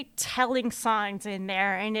some very telling signs in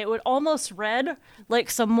there, and it would almost read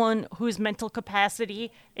like someone whose mental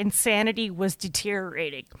capacity and sanity was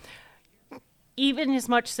deteriorating. Even as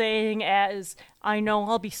much saying as, "I know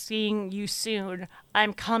I'll be seeing you soon.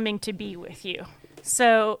 I'm coming to be with you."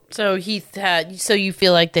 So you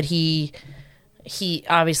feel like that he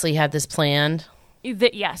obviously had this planned?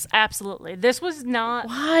 Yes, absolutely. This was not...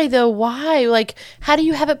 Why, though? Why? Like, how do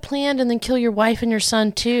you have it planned and then kill your wife and your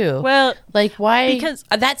son, too? Well... Like, why? Because...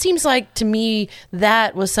 That seems like, to me,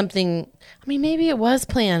 that was something... I mean, maybe it was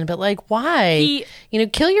planned, but, like, why?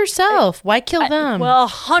 Kill yourself. Why kill them? Well,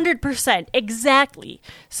 100%. Exactly.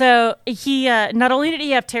 So, he... not only did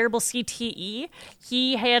he have terrible CTE,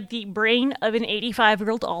 he had the brain of an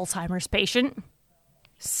 85-year-old Alzheimer's patient.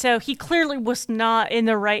 So he clearly was not in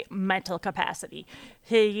the right mental capacity.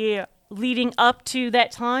 Leading up to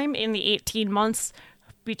that time, in the 18 months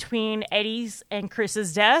between Eddie's and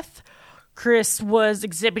Chris's death, Chris was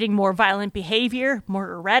exhibiting more violent behavior,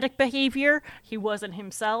 more erratic behavior. He wasn't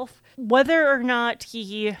himself. Whether or not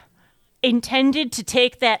he intended to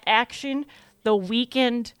take that action the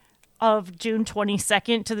weekend of June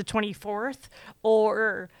 22nd to the 24th,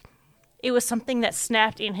 or... it was something that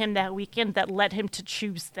snapped in him that weekend that led him to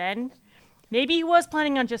choose then. Maybe he was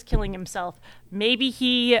planning on just killing himself. Maybe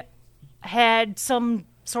he had some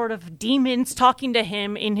sort of demons talking to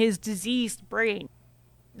him in his diseased brain.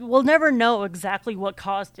 We'll never know exactly what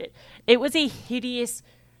caused it. It was a hideous,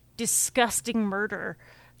 disgusting murder,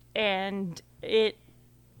 and it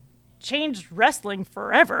changed wrestling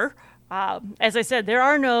forever. As I said, there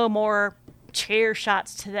are no more chair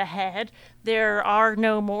shots to the head. There are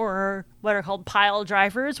no more what are called pile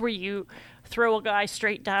drivers, where you throw a guy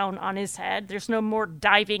straight down on his head. There's no more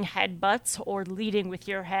diving headbutts or leading with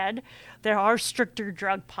your head. There are stricter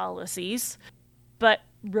drug policies. But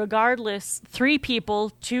regardless, 3 people,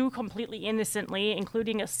 2 completely innocently,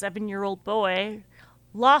 including a 7-year-old boy,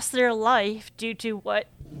 lost their life due to what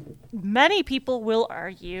many people will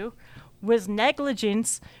argue was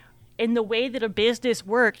negligence in the way that a business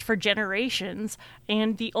worked for generations,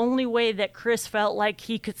 and the only way that Chris felt like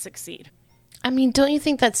he could succeed. I mean, don't you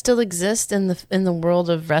think that still exists in the world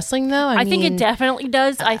of wrestling, though? I think it definitely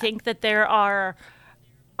does. I think that there are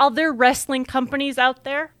other wrestling companies out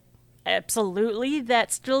there, absolutely,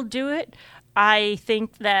 that still do it. I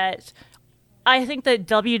think that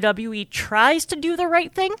WWE tries to do the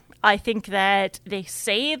right thing. I think that they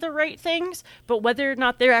say the right things, but whether or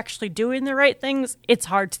not they're actually doing the right things, it's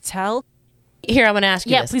hard to tell. Here, I'm going to ask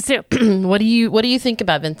you this. Yeah, please do. What do you think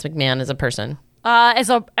about Vince McMahon as a person? As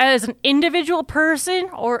an individual person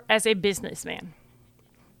or as a businessman?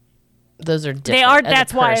 Those are different. They are.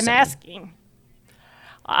 That's why I'm asking.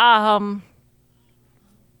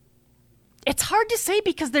 It's hard to say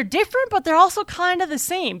because they're different, but they're also kind of the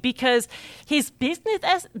same, because his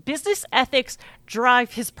business ethics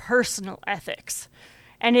drive his personal ethics.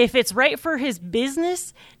 And if it's right for his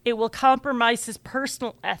business, it will compromise his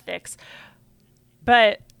personal ethics.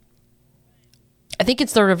 But I think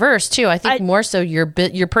it's the reverse too. I think more so your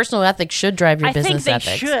personal ethics should drive your business ethics.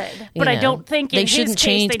 I think they should, but I don't think they shouldn't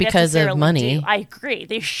change because of money. I agree.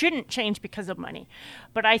 They shouldn't change because of money.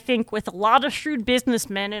 But I think with a lot of shrewd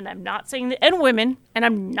businessmen, and I'm not saying that, and women, and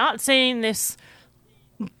I'm not saying this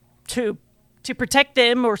to protect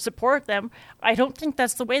them or support them, I don't think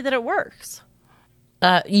that's the way that it works.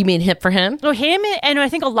 You mean him for him? No, him, and I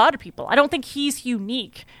think a lot of people. I don't think he's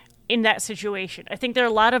unique in that situation. I think there are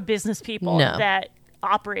a lot of business people that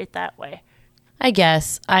operate that way. I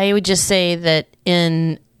guess I would just say that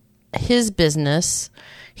in his business,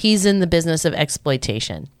 he's in the business of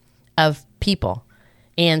exploitation of people.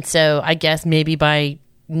 And so I guess maybe by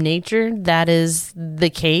nature that is the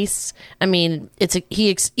case. I mean,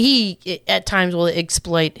 he at times will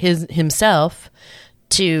exploit himself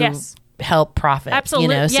to help profit.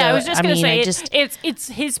 Absolutely. You know? Yeah, I was just going to say it's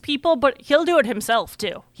his people, but he'll do it himself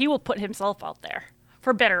too. He will put himself out there,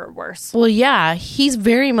 for better or worse. Well, yeah, he's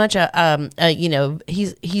very much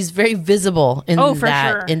he's very visible in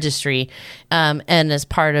that industry, and as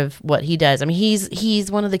part of what he does. I mean,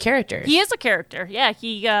 he's one of the characters. He is a character. Yeah,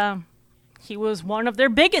 he was one of their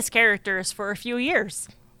biggest characters for a few years.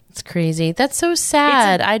 It's crazy. That's so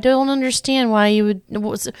sad. I don't understand why you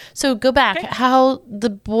would. So go back. Okay. How the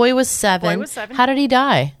boy was 7. How did he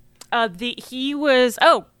die? He was.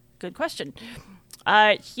 Oh, good question.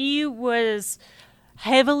 He was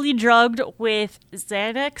heavily drugged with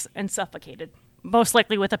Xanax and suffocated, most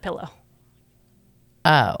likely with a pillow.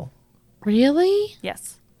 Oh, really?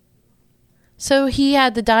 Yes. So he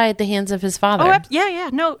had to die at the hands of his father. Oh, yeah.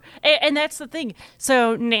 No, and that's the thing.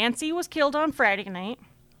 So Nancy was killed on Friday night.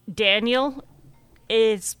 Daniel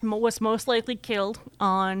was most likely killed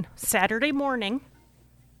on Saturday morning,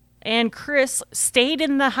 and Chris stayed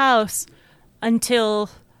in the house until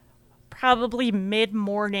probably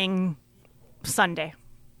mid-morning Sunday,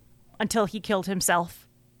 until he killed himself.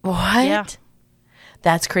 What? Yeah.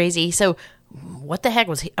 That's crazy. So what the heck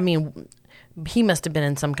was he? I mean, he must have been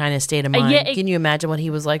in some kind of state of mind. Can you imagine what he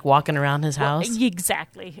was like walking around his house?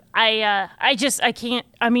 Exactly. I can't.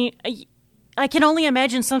 I mean, I can only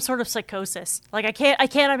imagine some sort of psychosis. Like I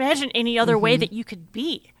can't imagine any other way that you could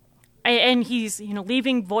be. And he's,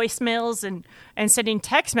 leaving voicemails and sending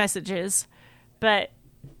text messages, but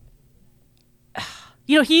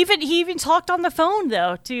he even talked on the phone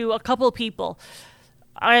though to a couple of people.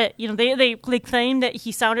 They claim that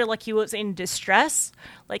he sounded like he was in distress,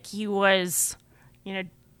 like he was,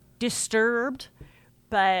 disturbed,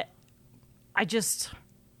 but I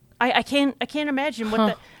can't imagine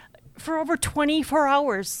what for over 24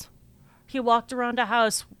 hours, he walked around a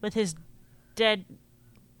house with his dead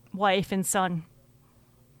wife and son.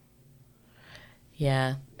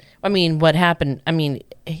 Yeah. I mean, what happened? I mean,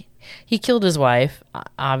 he killed his wife,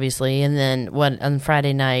 obviously, and then on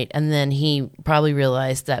Friday night, and then he probably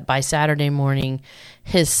realized that by Saturday morning,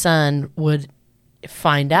 his son would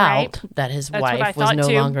find out that his wife was no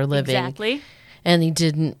longer living. Exactly. And he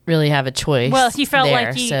didn't really have a choice. Well, he felt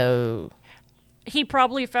there, like he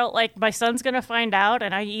probably felt like my son's going to find out,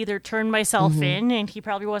 and I either turn myself in, and he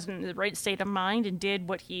probably wasn't in the right state of mind and did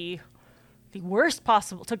what took the worst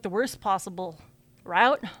possible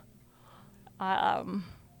route.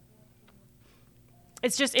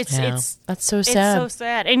 It's that's so sad. It's so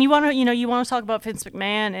sad. And you want to talk about Vince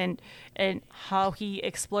McMahon and how he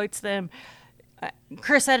exploits them.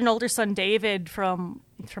 Chris had an older son, David, from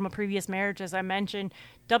a previous marriage, as I mentioned.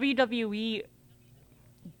 WWE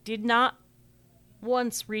did not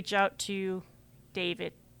once reach out to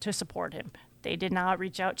David to support him. They did not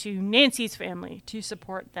reach out to Nancy's family to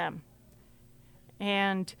support them.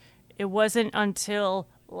 And it wasn't until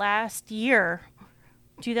last year,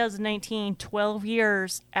 2019, 12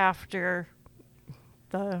 years after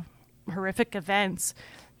the horrific events,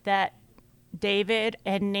 that David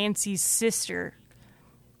and Nancy's sister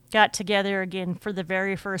got together again for the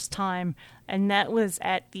very first time, and that was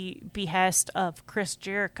at the behest of Chris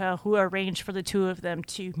Jericho, who arranged for the two of them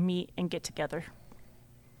to meet and get together.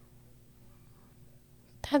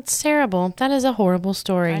 That's terrible. That is a horrible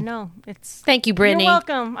story. I know. Thank you, Brittany. You're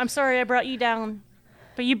welcome. I'm sorry I brought you down,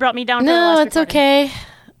 but you brought me down. No, it's okay.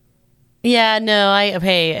 Yeah, no,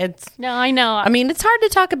 it's... No, I know. I mean, it's hard to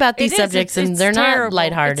talk about these subjects, and they're terrible.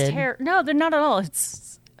 Not lighthearted. No, they're not at all.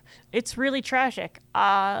 It's really tragic.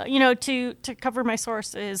 To cover my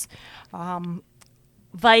sources,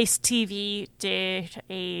 Vice TV did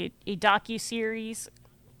a docuseries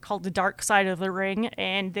called The Dark Side of the Ring,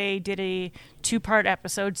 and they did a 2-part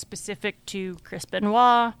episode specific to Chris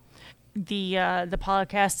Benoit, the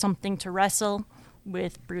podcast Something to Wrestle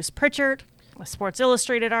with Bruce Pritchard, a Sports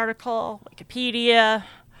Illustrated article, Wikipedia,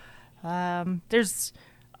 What's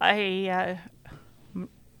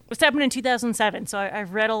happened in 2007, so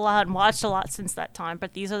I've read a lot and watched a lot since that time,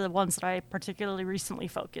 but these are the ones that I particularly recently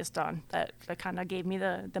focused on that kind of gave me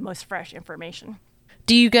the most fresh information.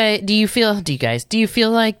 Do you feel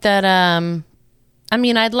like that, I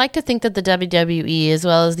mean, I'd like to think that the WWE as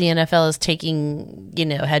well as the NFL is taking,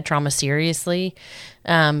 head trauma seriously.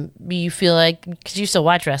 Do you feel like, because you still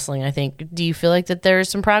watch wrestling, I think, do you feel like that there's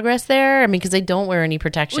some progress there? I mean, because they don't wear any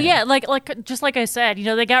protection. Well, yeah, just like I said,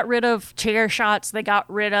 they got rid of chair shots, they got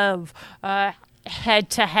rid of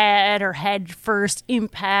head-to-head or head-first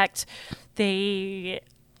impact. They,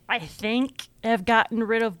 I think, have gotten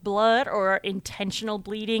rid of blood or intentional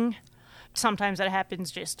bleeding. Sometimes that happens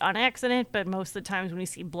just on accident, but most of the times when you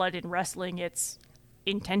see blood in wrestling, it's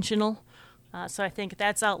intentional. So I think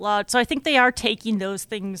that's outlawed. So I think they are taking those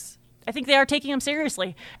things. I think they are taking them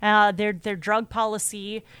seriously. Their drug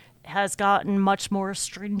policy has gotten much more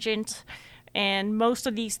stringent, and most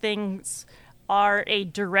of these things are a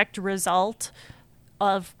direct result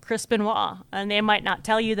of Chris Benoit. And they might not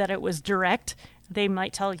tell you that it was direct. They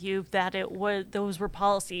might tell you that those were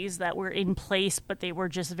policies that were in place, but they were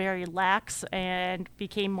just very lax and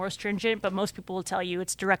became more stringent. But most people will tell you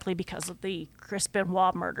it's directly because of the Chris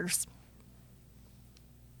Benoit murders.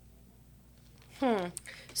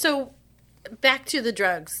 So, back to the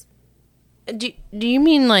drugs. Do you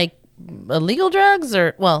mean like illegal drugs,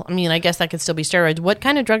 or, well, I mean, I guess that could still be steroids. What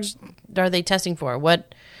kind of drugs are they testing for?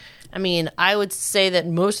 I mean, I would say that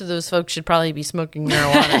most of those folks should probably be smoking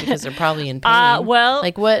marijuana because they're probably in pain.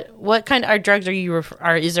 Like what kind of drugs are you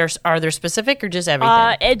are there specific or just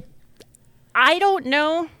everything? I don't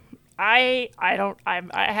know. I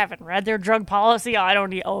haven't read their drug policy. I don't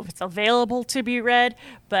know if it's available to be read,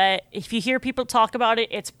 but if you hear people talk about it,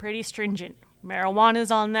 it's pretty stringent. Marijuana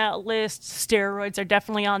is on that list. Steroids are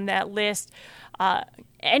definitely on that list.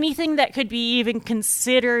 Anything that could be even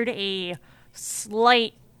considered a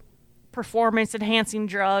slight performance-enhancing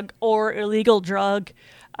drug or illegal drug,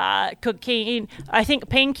 cocaine. I think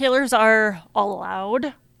painkillers are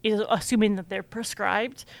allowed, assuming that they're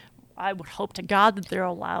prescribed. I would hope to God that they're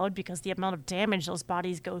allowed because the amount of damage those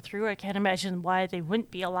bodies go through, I can't imagine why they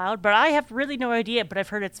wouldn't be allowed. But I have really no idea, but I've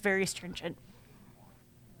heard it's very stringent.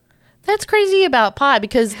 That's crazy about pot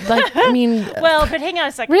because, like, I mean... Well, but hang on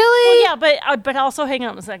a second. Really? Well, yeah, but also hang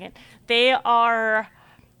on a second. They are...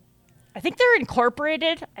 I think they're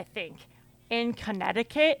incorporated, in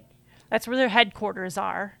Connecticut. That's where their headquarters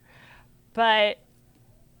are. But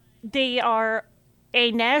they are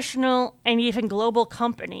a national and even global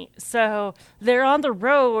company. So they're on the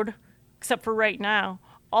road, except for right now,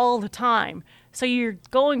 all the time. So you're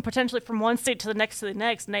going potentially from one state to the next,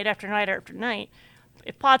 night after night after night.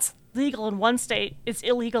 If pot's legal in one state, it's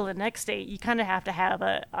illegal in the next state. You kind of have to have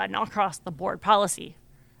an across-the-board policy,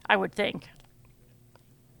 I would think.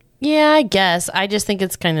 Yeah, I guess. I just think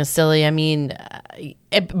it's kind of silly. I mean,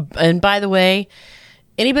 and by the way,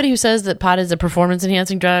 anybody who says that pot is a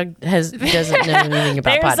performance-enhancing drug doesn't know anything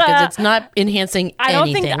about pot because it's not enhancing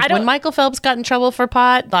anything. When Michael Phelps got in trouble for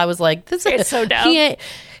pot, I was like, "This is so dumb."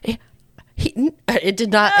 It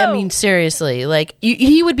did not. No. I mean, seriously, like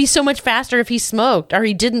he would be so much faster if he smoked or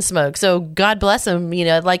he didn't smoke. So God bless him.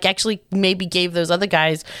 Like actually maybe gave those other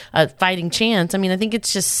guys a fighting chance. I mean, I think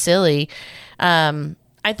it's just silly.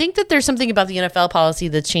 I think that there's something about the NFL policy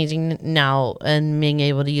that's changing now and being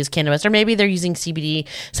able to use cannabis, or maybe they're using CBD.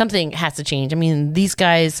 Something has to change. I mean, these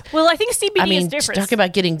guys. Well, I think CBD is different. Talk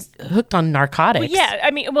about getting hooked on narcotics. Well, yeah,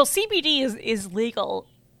 I mean, CBD is legal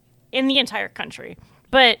in the entire country,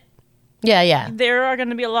 but yeah, there are going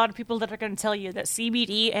to be a lot of people that are going to tell you that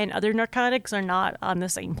CBD and other narcotics are not on the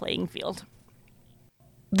same playing field.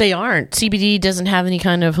 They aren't. CBD doesn't have any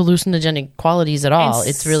kind of hallucinogenic qualities at all. And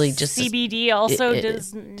it's really just... CBD also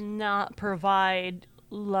does not provide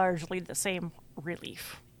largely the same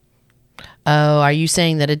relief. Oh, are you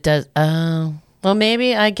saying that it does? Oh, well,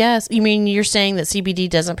 maybe, I guess. You mean you're saying that CBD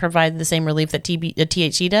doesn't provide the same relief that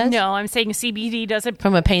THC does? No, I'm saying CBD doesn't...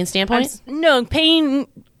 From a pain standpoint? No, pain...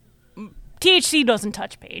 THC doesn't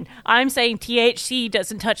touch pain. I'm saying THC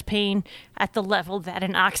doesn't touch pain at the level that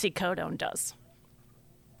an oxycodone does.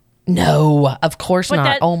 No, of course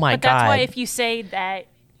not. Oh my God. That's why if you say that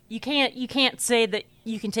you can't say that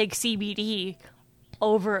you can take CBD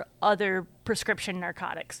over other prescription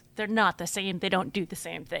narcotics. They're not the same. They don't do the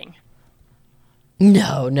same thing.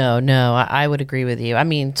 No. I would agree with you. I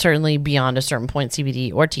mean, certainly beyond a certain point,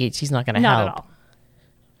 CBD or THC is not going to help. Not at all.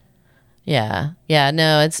 Yeah,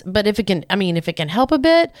 no, but if it can help a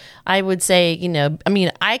bit, I would say,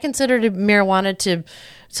 I consider marijuana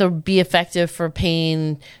to be effective for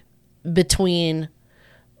pain between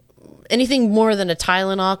anything more than a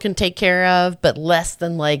Tylenol can take care of, but less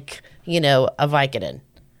than like, you know, a Vicodin.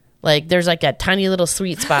 Like there's like that tiny little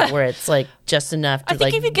sweet spot where it's like just enough to I think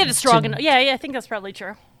like, if you get it strong enough. Yeah, I think that's probably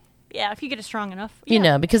true. Yeah, if you get it strong enough. Yeah. you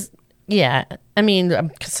know, because I mean,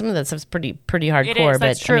 'cause some of that stuff's pretty hardcore,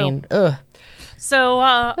 that's but true. I mean, ugh. So,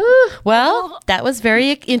 Well, that was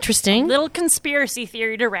very interesting. little conspiracy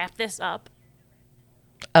theory to wrap this up.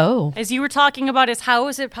 Oh, As you were talking about, is how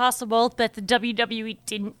is it possible that the WWE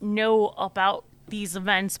didn't know about these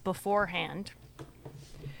events beforehand?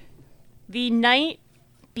 The night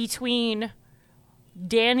between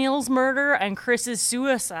Daniel's murder and Chris's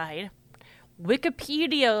suicide,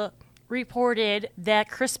 Wikipedia reported that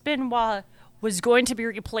Chris Benoit was going to be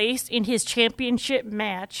replaced in his championship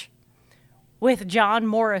match with John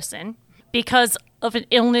Morrison because of an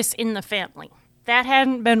illness in the family. That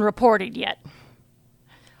hadn't been reported yet.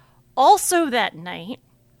 Also that night,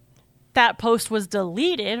 that post was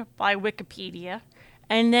deleted by Wikipedia,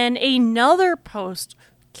 and then another post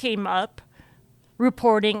came up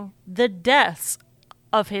reporting the deaths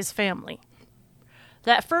of his family.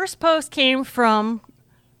 That first post came from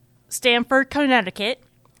Stamford, Connecticut,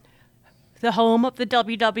 the home of the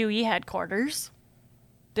WWE headquarters.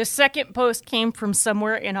 The second post came from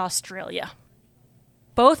somewhere in Australia.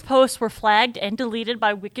 Both posts were flagged and deleted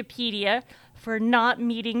by Wikipedia for not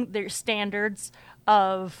meeting their standards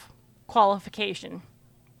of qualification.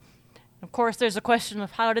 Of course, there's a question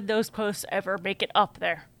of how did those posts ever make it up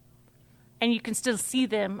there? And you can still see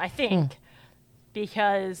them, I think,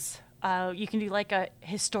 because you can do like a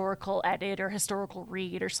historical edit or historical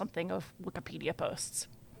read or something of Wikipedia posts.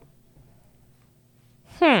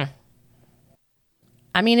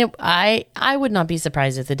 I mean, I would not be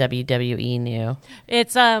surprised if the WWE knew.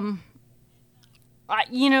 It's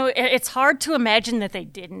it's hard to imagine that they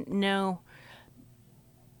didn't know.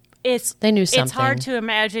 They knew something. It's hard to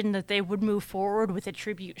imagine that they would move forward with a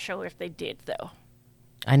tribute show if they did, though.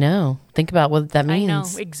 I know. Think about what that means. I know,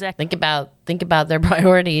 exactly. Think about their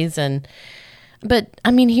priorities but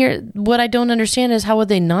I mean, here, what I don't understand is how would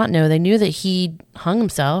they not know? They knew that he hung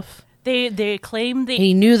himself. They claim they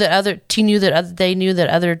They knew that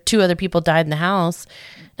two other people died in the house,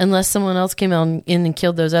 unless someone else came in and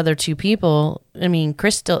killed those other two people. I mean,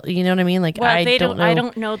 Chris still, you know what I mean? Like, well, I don't know. I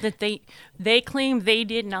don't know that they claim they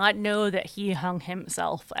did not know that he hung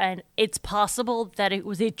himself, and it's possible that it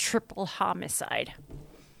was a triple homicide.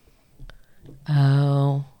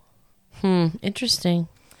 Oh, interesting.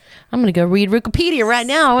 I'm gonna go read Wikipedia right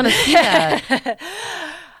now. I want to see that.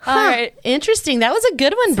 All right. Interesting. That was a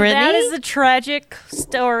good one, Brittany. That is the tragic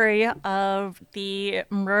story of the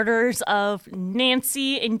murders of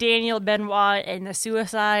Nancy and Daniel Benoit and the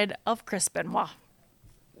suicide of Chris Benoit.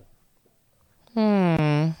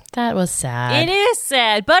 That was sad. It is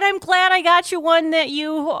sad, but I'm glad I got you one that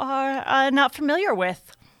you are not familiar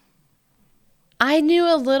with. I knew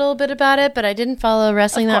a little bit about it, but I didn't follow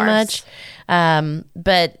wrestling that much.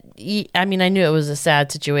 But I mean, I knew it was a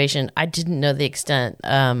sad situation. I didn't know the extent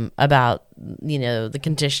about, you know, the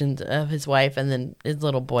conditions of his wife and then his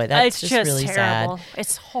little boy. That's just really terrible. sad.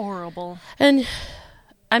 It's horrible. And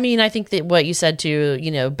I mean, I think that what you said too, you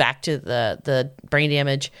know, back to the brain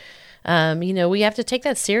damage, you know, we have to take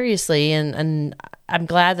that seriously. And I'm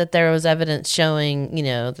glad that there was evidence showing, you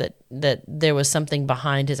know, that there was something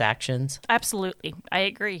behind his actions. Absolutely. I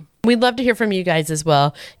agree. We'd love to hear from you guys as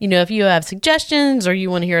well. You know, if you have suggestions or you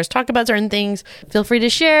want to hear us talk about certain things, feel free to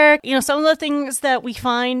share. You know, some of the things that we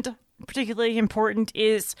find particularly important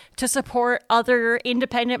is to support other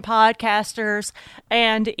independent podcasters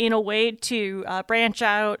and in a way to branch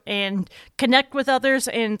out and connect with others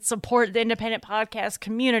and support the independent podcast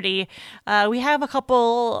community. We have a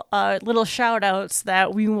couple little shout outs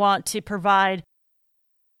that we want to provide.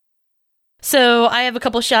 So I have a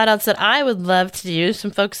couple shout outs that I would love to do. Some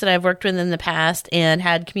folks that I've worked with in the past and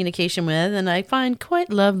had communication with and I find quite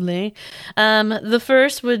lovely. The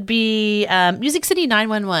first would be Music City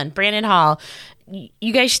 911, Brandon Hall.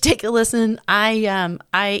 You guys should take a listen.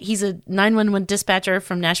 He's a 911 dispatcher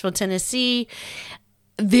from Nashville, Tennessee.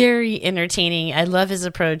 Very entertaining. I love his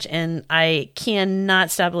approach and I cannot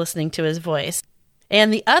stop listening to his voice.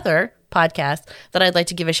 And the other podcast that I'd like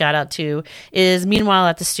to give a shout out to is Meanwhile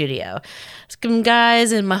at the Studio. Some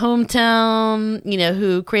guys in my hometown, you know,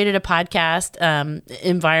 who created a podcast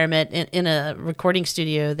environment in a recording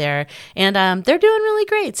studio there, and they're doing really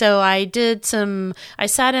great. So I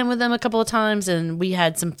sat in with them a couple of times and we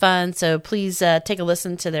had some fun. So please take a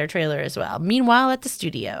listen to their trailer as well. Meanwhile at the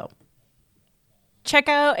Studio. Check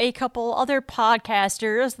out a couple other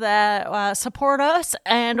podcasters that support us,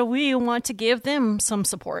 and we want to give them some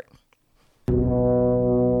support.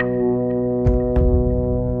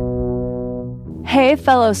 Hey,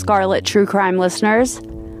 fellow Scarlet True Crime listeners.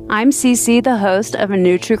 I'm Cece, the host of a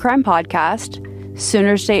new true crime podcast,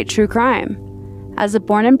 Sooner State True Crime. As a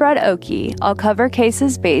born and bred Okie, I'll cover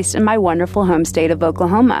cases based in my wonderful home state of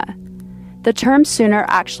Oklahoma. The term Sooner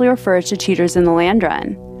actually refers to cheaters in the land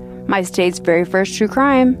run, my state's very first true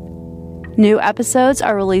crime. New episodes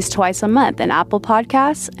are released twice a month in Apple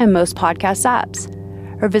Podcasts and most podcast apps.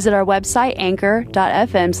 Or visit our website,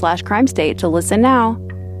 anchor.fm/crimestate to listen now.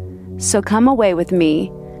 So come away with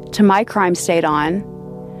me to my crime state on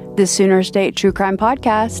the Sooner State True Crime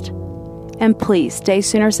Podcast. And please stay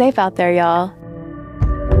Sooner safe out there, y'all.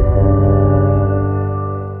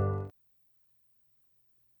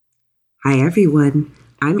 Hi everyone,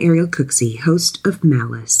 I'm Ariel Cooksey, host of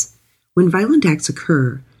Malice. When violent acts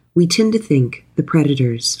occur, we tend to think the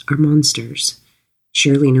predators are monsters.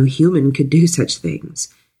 Surely no human could do such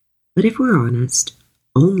things. But if we're honest,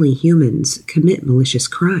 only humans commit malicious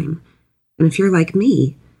crime. And if you're like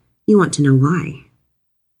me, you want to know why.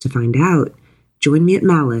 To find out, join me at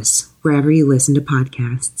Malice, wherever you listen to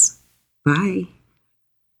podcasts. Bye.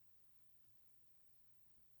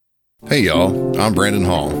 Hey y'all, I'm Brandon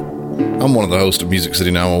Hall. I'm one of the hosts of Music City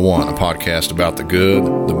 911, a podcast about the good,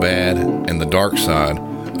 the bad, and the dark side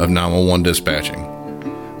of 911 dispatching.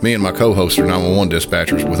 Me and my co-hosts are 911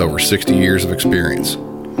 dispatchers with over 60 years of experience.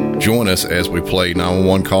 Join us as we play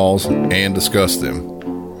 911 calls and discuss them.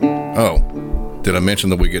 Oh, did I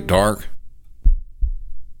mention that we get dark?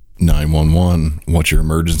 911, what's your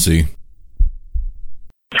emergency?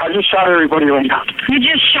 I just shot everybody right now. You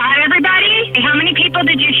just shot everybody? How many people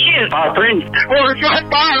did you shoot? 3. Oh, shot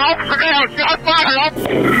fire! Officer down! Shot fire!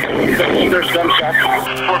 There's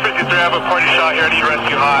gunshots. 453, I have a point of shot here. I need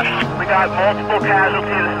rescue hot. We got multiple casualties.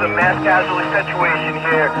 This is a mass casualty situation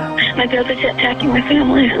here. My brother's attacking my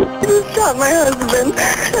family. They shot my husband,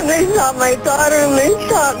 and they shot my daughter, and they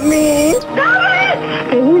shot me. Stop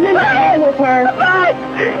it! Who's in the head with her? Stop it!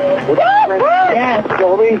 Yes,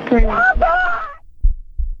 Goldie.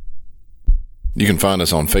 You can find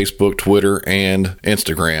us on Facebook, Twitter, and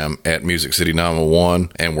Instagram at Music City 911,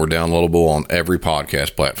 and we're downloadable on every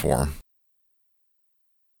podcast platform.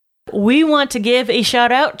 We want to give a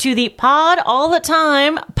shout out to the Pod All the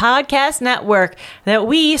Time podcast network that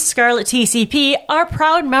we, Scarlet TCP, are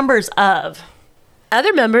proud members of.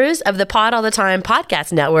 Other members of the Pod All the Time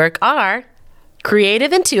podcast network are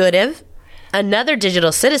Creative Intuitive, Another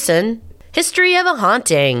Digital Citizen, History of a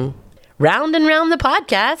Haunting, Round and Round the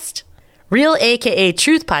Podcast, Real AKA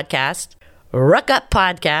Truth Podcast, Ruck Up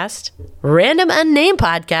Podcast, Random Unnamed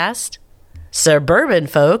Podcast, Suburban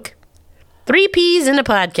Folk, 3 Ps in a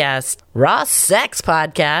Podcast, Raw Sex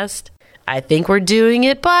Podcast, I Think We're Doing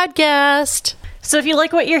It Podcast. So if you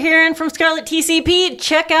like what you're hearing from Scarlet TCP,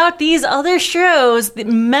 check out these other shows, the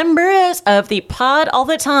members of the Pod All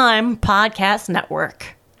the Time podcast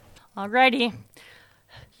network. Alrighty.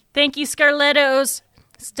 Thank you, Scarlettos.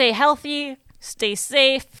 Stay healthy, stay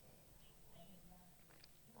safe.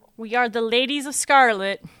 We are the Ladies of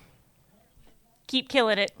Scarlet. Keep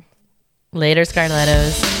killing it. Later,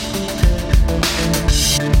 Scarlettos.